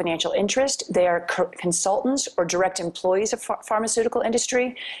have a financial interest. They are consultants or direct employees of pharmaceutical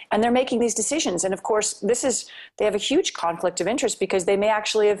industry, and they're making these decisions. And of course, they have a huge conflict of interest because they may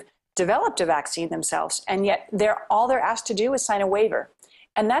actually have developed a vaccine themselves, and yet all they're asked to do is sign a waiver.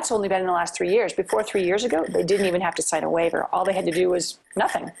 And that's only been in the last 3 years. Before 3 years ago, they didn't even have to sign a waiver. All they had to do was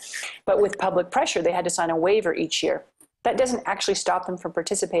nothing. But with public pressure, they had to sign a waiver each year. That doesn't actually stop them from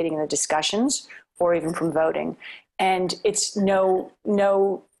participating in the discussions or even from voting. And it's no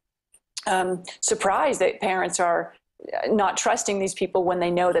surprise that parents are not trusting these people when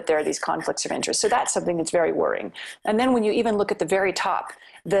they know that there are these conflicts of interest. So that's something that's very worrying. And then when you even look at the very top,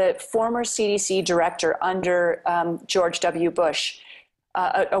 the former CDC director under George W. Bush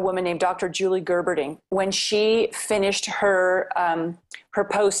a woman named Dr. Julie Gerberding. When she finished her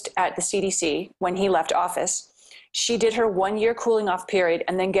post at the CDC, when he left office, she did her 1-year cooling off period,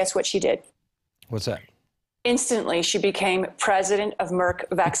 and then guess what she did? What's that? Instantly, she became president of Merck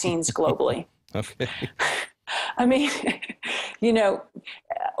Vaccines globally. Okay. I mean, you know,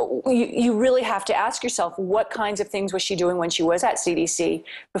 you really have to ask yourself, what kinds of things was she doing when she was at CDC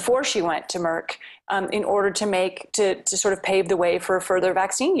before she went to Merck in order to sort of pave the way for further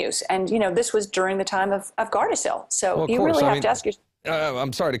vaccine use? And, you know, this was during the time of Gardasil. So well, you really have to ask yourself.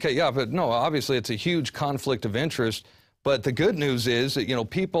 I'm sorry to cut you off, but no, obviously it's a huge conflict of interest. But the good news is that, you know,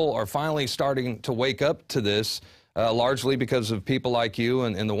 people are finally starting to wake up to this. Largely because of people like you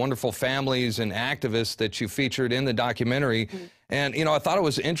and the wonderful families and activists that you featured in the documentary. Mm-hmm. And, you know, I thought it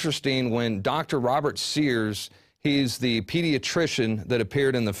was interesting when Dr. Robert Sears, he's the pediatrician that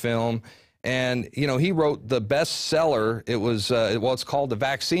appeared in the film, and, you know, he wrote the bestseller. It was, well, it's called The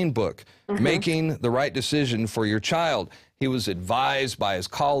Vaccine Book, mm-hmm. Making the Right Decision for Your Child. He was advised by his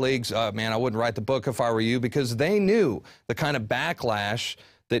colleagues, man, I wouldn't write the book if I were you, because they knew the kind of backlash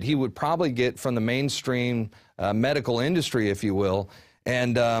that he would probably get from the mainstream medical industry, if you will.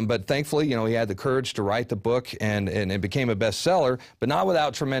 And but thankfully, you know, he had the courage to write the book, and it became a bestseller, but not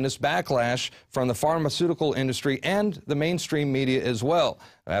without tremendous backlash from the pharmaceutical industry and the mainstream media as well.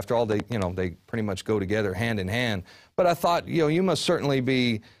 After all, they pretty much go together hand in hand. But I thought, you know, you must certainly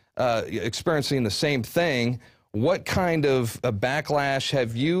be experiencing the same thing. What kind of a backlash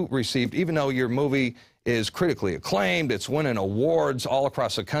have you received, even though your movie is critically acclaimed, it's winning awards all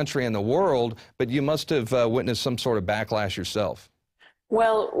across the country and the world, but you must have witnessed some sort of backlash yourself?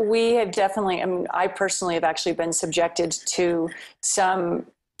 Well, we have definitely, I mean, I personally have actually been subjected to some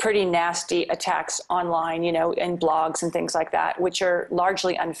pretty nasty attacks online, you know, in blogs and things like that, which are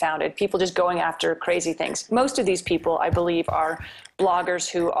largely unfounded. People just going after crazy things. Most of these people, I believe, are bloggers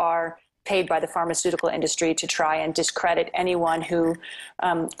who are paid by the pharmaceutical industry to try and discredit anyone who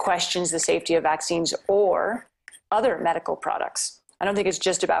questions the safety of vaccines or other medical products. I don't think it's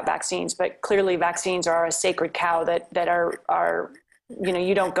just about vaccines, but clearly vaccines are a sacred cow that are you know,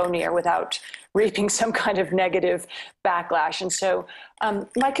 you don't go near without reaping some kind of negative backlash. And so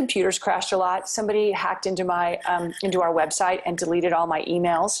my computer's crashed a lot. Somebody hacked into my into our website and deleted all my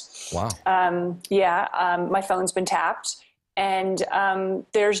emails. Wow. My phone's been tapped. And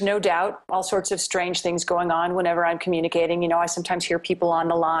there's no doubt all sorts of strange things going on whenever I'm communicating. You know, I sometimes hear people on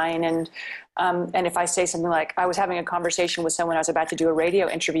the line, and if I say something like, I was having a conversation with someone I was about to do a radio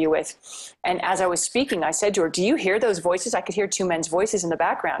interview with, and as I was speaking, I said to her, "Do you hear those voices?" I could hear two men's voices in the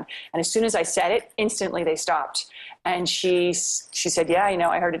background. And as soon as I said it, instantly they stopped. And she said, "Yeah, you know,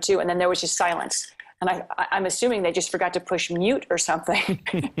 I heard it too." And then there was just silence. And I'm assuming they just forgot to push mute or something.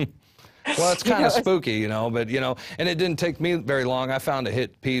 Well, it's kind of spooky, you know, but, you know, and it didn't take me very long. I found a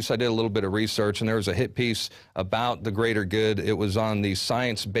hit piece. I did a little bit of research, and there was a hit piece about the greater good. It was on the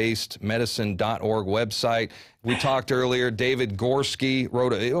sciencebasedmedicine.org website. We talked earlier, David Gorski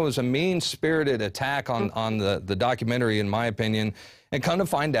wrote it was a mean-spirited attack on the documentary, in my opinion. And come to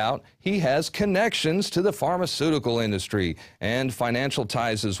find out, he has connections to the pharmaceutical industry and financial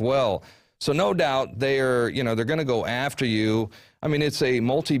ties as well. So no doubt they're going to go after you. I mean, it's a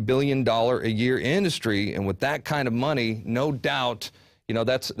multi-billion-dollar-a-year industry, and with that kind of money, no doubt, you know,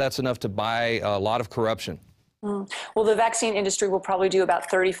 that's enough to buy a lot of corruption. Well, the vaccine industry will probably do about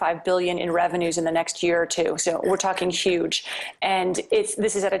 $35 billion in revenues in the next year or two. So we're talking huge. And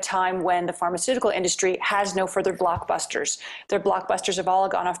this is at a time when the pharmaceutical industry has no further blockbusters. Their blockbusters have all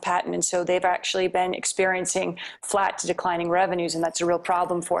gone off patent, and so they've actually been experiencing flat to declining revenues, and that's a real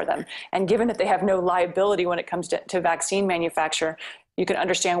problem for them. And given that they have no liability when it comes to vaccine manufacture, you can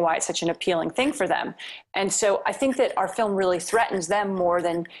understand why it's such an appealing thing for them. And so I think that our film really threatens them more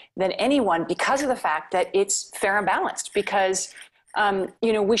than anyone because of the fact that it's fair and balanced, because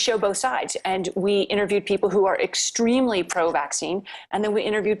you know, we show both sides, and we interviewed people who are extremely pro-vaccine, and then we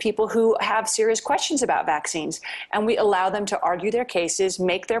interviewed people who have serious questions about vaccines, and we allow them to argue their cases,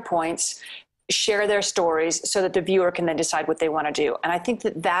 make their points, share their stories, so that the viewer can then decide what they want to do. And I think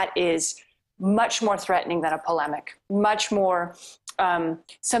that that is much more threatening than a polemic, much more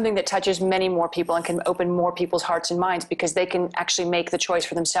something that touches many more people and can open more people's hearts and minds, because they can actually make the choice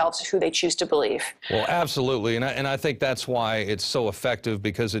for themselves who they choose to believe. Well, absolutely. And I think that's why it's so effective,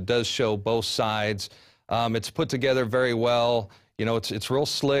 because it does show both sides. It's put together very well. You know, it's real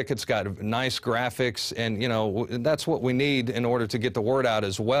slick. It's got nice graphics, and, you know, that's what we need in order to get the word out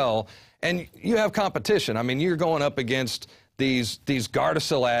as well. And you have competition. I mean, you're going up against these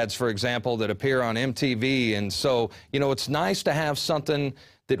Gardasil ads, for example, that appear on MTV. And so, you know, it's nice to have something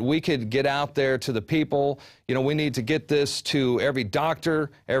that we could get out there to the people. You know, we need to get this to every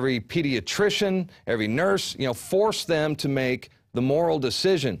doctor, every pediatrician, every nurse, you know, force them to make the moral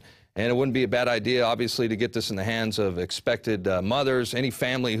decision. And it wouldn't be a bad idea, obviously, to get this in the hands of expected mothers, any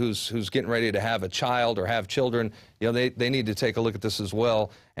family who's getting ready to have a child or have children. You know, they need to take a look at this as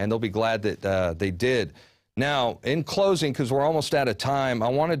well, and they'll be glad that they did. Now, in closing, because we're almost out of time, I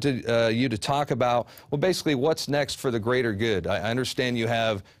wanted you to talk about, well, basically what's next for the greater good. I understand you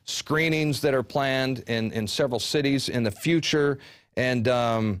have screenings that are planned in several cities in the future, and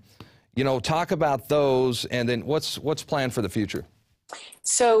you know, talk about those, and then what's planned for the future.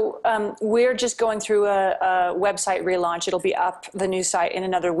 So we're just going through a website relaunch. It'll be up, the new site, in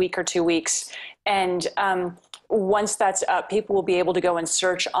another week or 2 weeks. And once that's up, people will be able to go and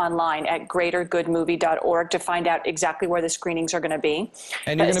search online at greatergoodmovie.org to find out exactly where the screenings are going to be.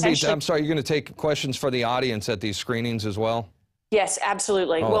 And you're going to be, I'm sorry, you're going to take questions for the audience at these screenings as well? Yes,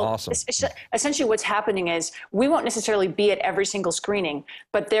 absolutely. Oh, well, awesome. Essentially what's happening is we won't necessarily be at every single screening,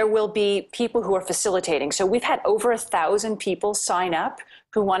 but there will be people who are facilitating. So we've had over 1,000 people sign up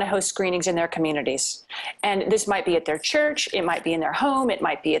who want to host screenings in their communities. And this might be at their church, it might be in their home, it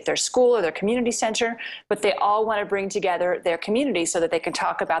might be at their school or their community center, but they all want to bring together their community so that they can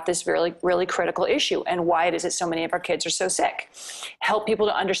talk about this really, really critical issue and why it is that so many of our kids are so sick. Help people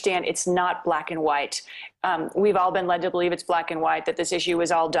to understand it's not black and white. We've all been led to believe it's black and white, that this issue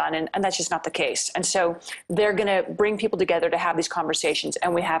is all done, and that's just not the case. And so they're going to bring people together to have these conversations,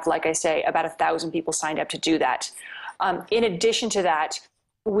 and we have, like I say, about 1,000 people signed up to do that. In addition to that,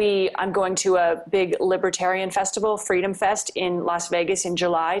 I'm going to a big libertarian festival, Freedom Fest, in Las Vegas in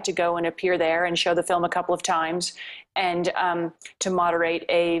July, to go and appear there and show the film a couple of times, and to moderate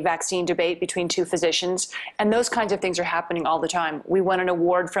a vaccine debate between two physicians. And those kinds of things are happening all the time. We won an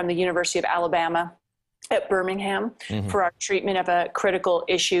award from the University of Alabama at Birmingham for our treatment of a critical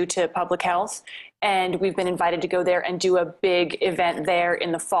issue to public health. And we've been invited to go there and do a big event there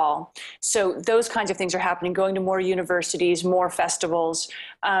in the fall. So those kinds of things are happening, going to more universities, more festivals,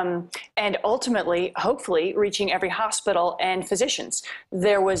 and ultimately, hopefully, reaching every hospital and physicians.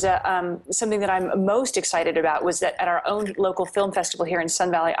 There was something that I'm most excited about was that at our own local film festival here in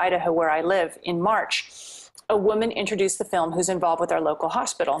Sun Valley, Idaho, where I live, in March, a woman introduced the film who's involved with our local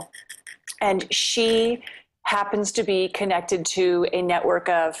hospital. And she happens to be connected to a network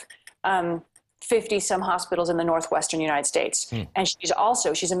of 50-some hospitals in the northwestern United States. And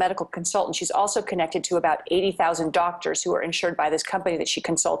she's a medical consultant. She's also connected to about 80,000 doctors who are insured by this company that she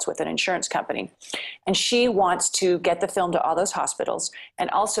consults with, an insurance company. And she wants to get the film to all those hospitals and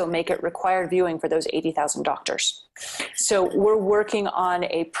also make it required viewing for those 80,000 doctors. So we're working on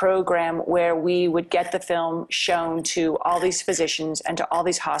a program where we would get the film shown to all these physicians and to all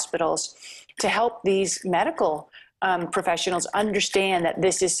these hospitals to help these medical professionals understand that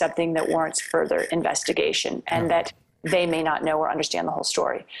this is something that warrants further investigation and that they may not know or understand the whole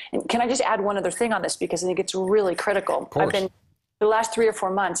story. And can I just add one other thing on this, because I think it's really critical. The last 3 or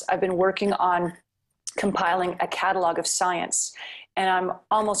 4 months, I've been working on compiling a catalog of science, and I'm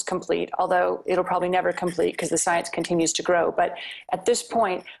almost complete, although it'll probably never complete because the science continues to grow. But at this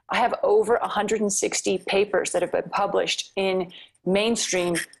point, I have over 160 papers that have been published in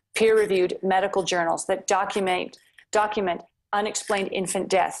mainstream peer-reviewed medical journals that document unexplained infant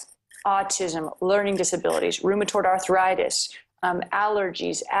death, autism, learning disabilities, rheumatoid arthritis,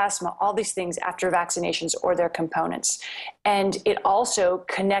 allergies, asthma, all these things after vaccinations or their components. And it also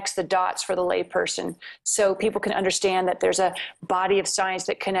connects the dots for the layperson so people can understand that there's a body of science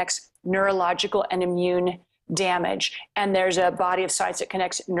that connects neurological and immune damage, and there's a body of science that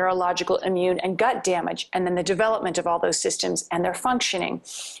connects neurological, immune, and gut damage, and then the development of all those systems and their functioning.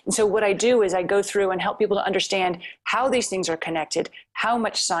 And so what I do is I go through and help people to understand how these things are connected, how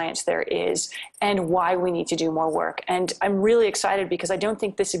much science there is, and why we need to do more work. And I'm really excited because I don't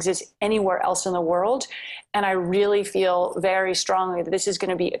think this exists anywhere else in the world, and I really feel very strongly that this is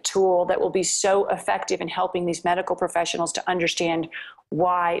going to be a tool that will be so effective in helping these medical professionals to understand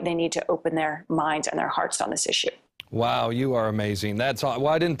why they need to open their minds and their hearts on this issue. Wow, you are amazing. That's all.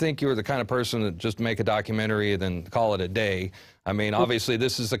 Well, I didn't think you were the kind of person that just make a documentary and then call it a day. I mean, obviously,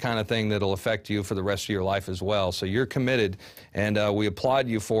 this is the kind of thing that'll affect you for the rest of your life as well. So you're committed, and we applaud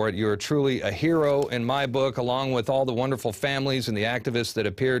you for it. You're truly a hero in my book, along with all the wonderful families and the activists that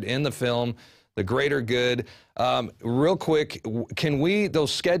appeared in the film, The Greater Good. Real quick, can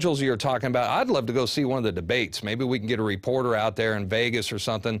those schedules you're talking about, I'd love to go see one of the debates. Maybe we can get a reporter out there in Vegas or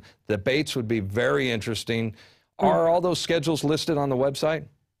something. Debates would be very interesting. Are all those schedules listed on the website?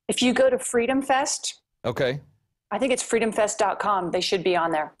 If you go to Freedom Fest, okay, I think it's freedomfest.com. They should be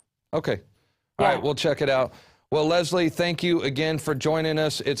on there. Okay. All right, we'll check it out. Well, Leslie, thank you again for joining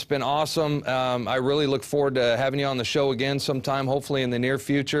us. It's been awesome. I really look forward to having you on the show again sometime, hopefully in the near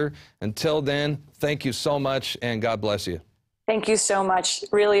future. Until then, thank you so much, and God bless you. Thank you so much.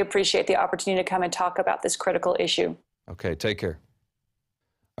 Really appreciate the opportunity to come and talk about this critical issue. Okay, take care.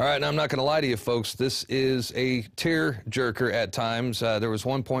 All right, and I'm not going to lie to you, folks. This is a tear jerker at times. There was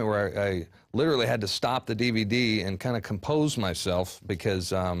one point where I literally had to stop the DVD and kind of compose myself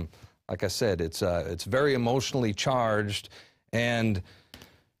because, like I said, it's very emotionally charged. And,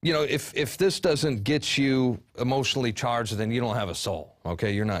 you know, if this doesn't get you emotionally charged, then you don't have a soul,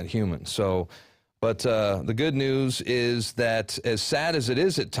 okay? You're not human. So, but the good news is that as sad as it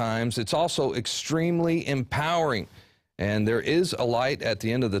is at times, it's also extremely empowering. And there is a light at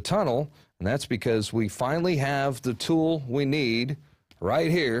the end of the tunnel, and that's because we finally have the tool we need right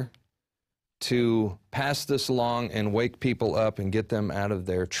here to pass this along and wake people up and get them out of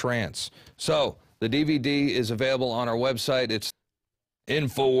their trance. So the DVD is available on our website. It's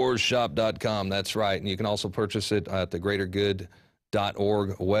InfoWarsShop.com. That's right. And you can also purchase it at the greatergood.org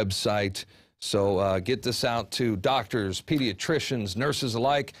website. So get this out to doctors, pediatricians, nurses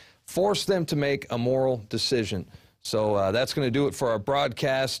alike. Force them to make a moral decision. So that's going to do it for our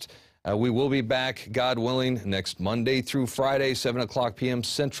broadcast. We will be back, God willing, next Monday through Friday, 7 o'clock p.m.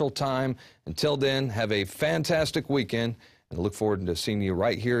 Central Time. Until then, have a fantastic weekend, and look forward to seeing you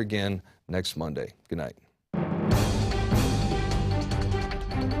right here again next Monday. Good night.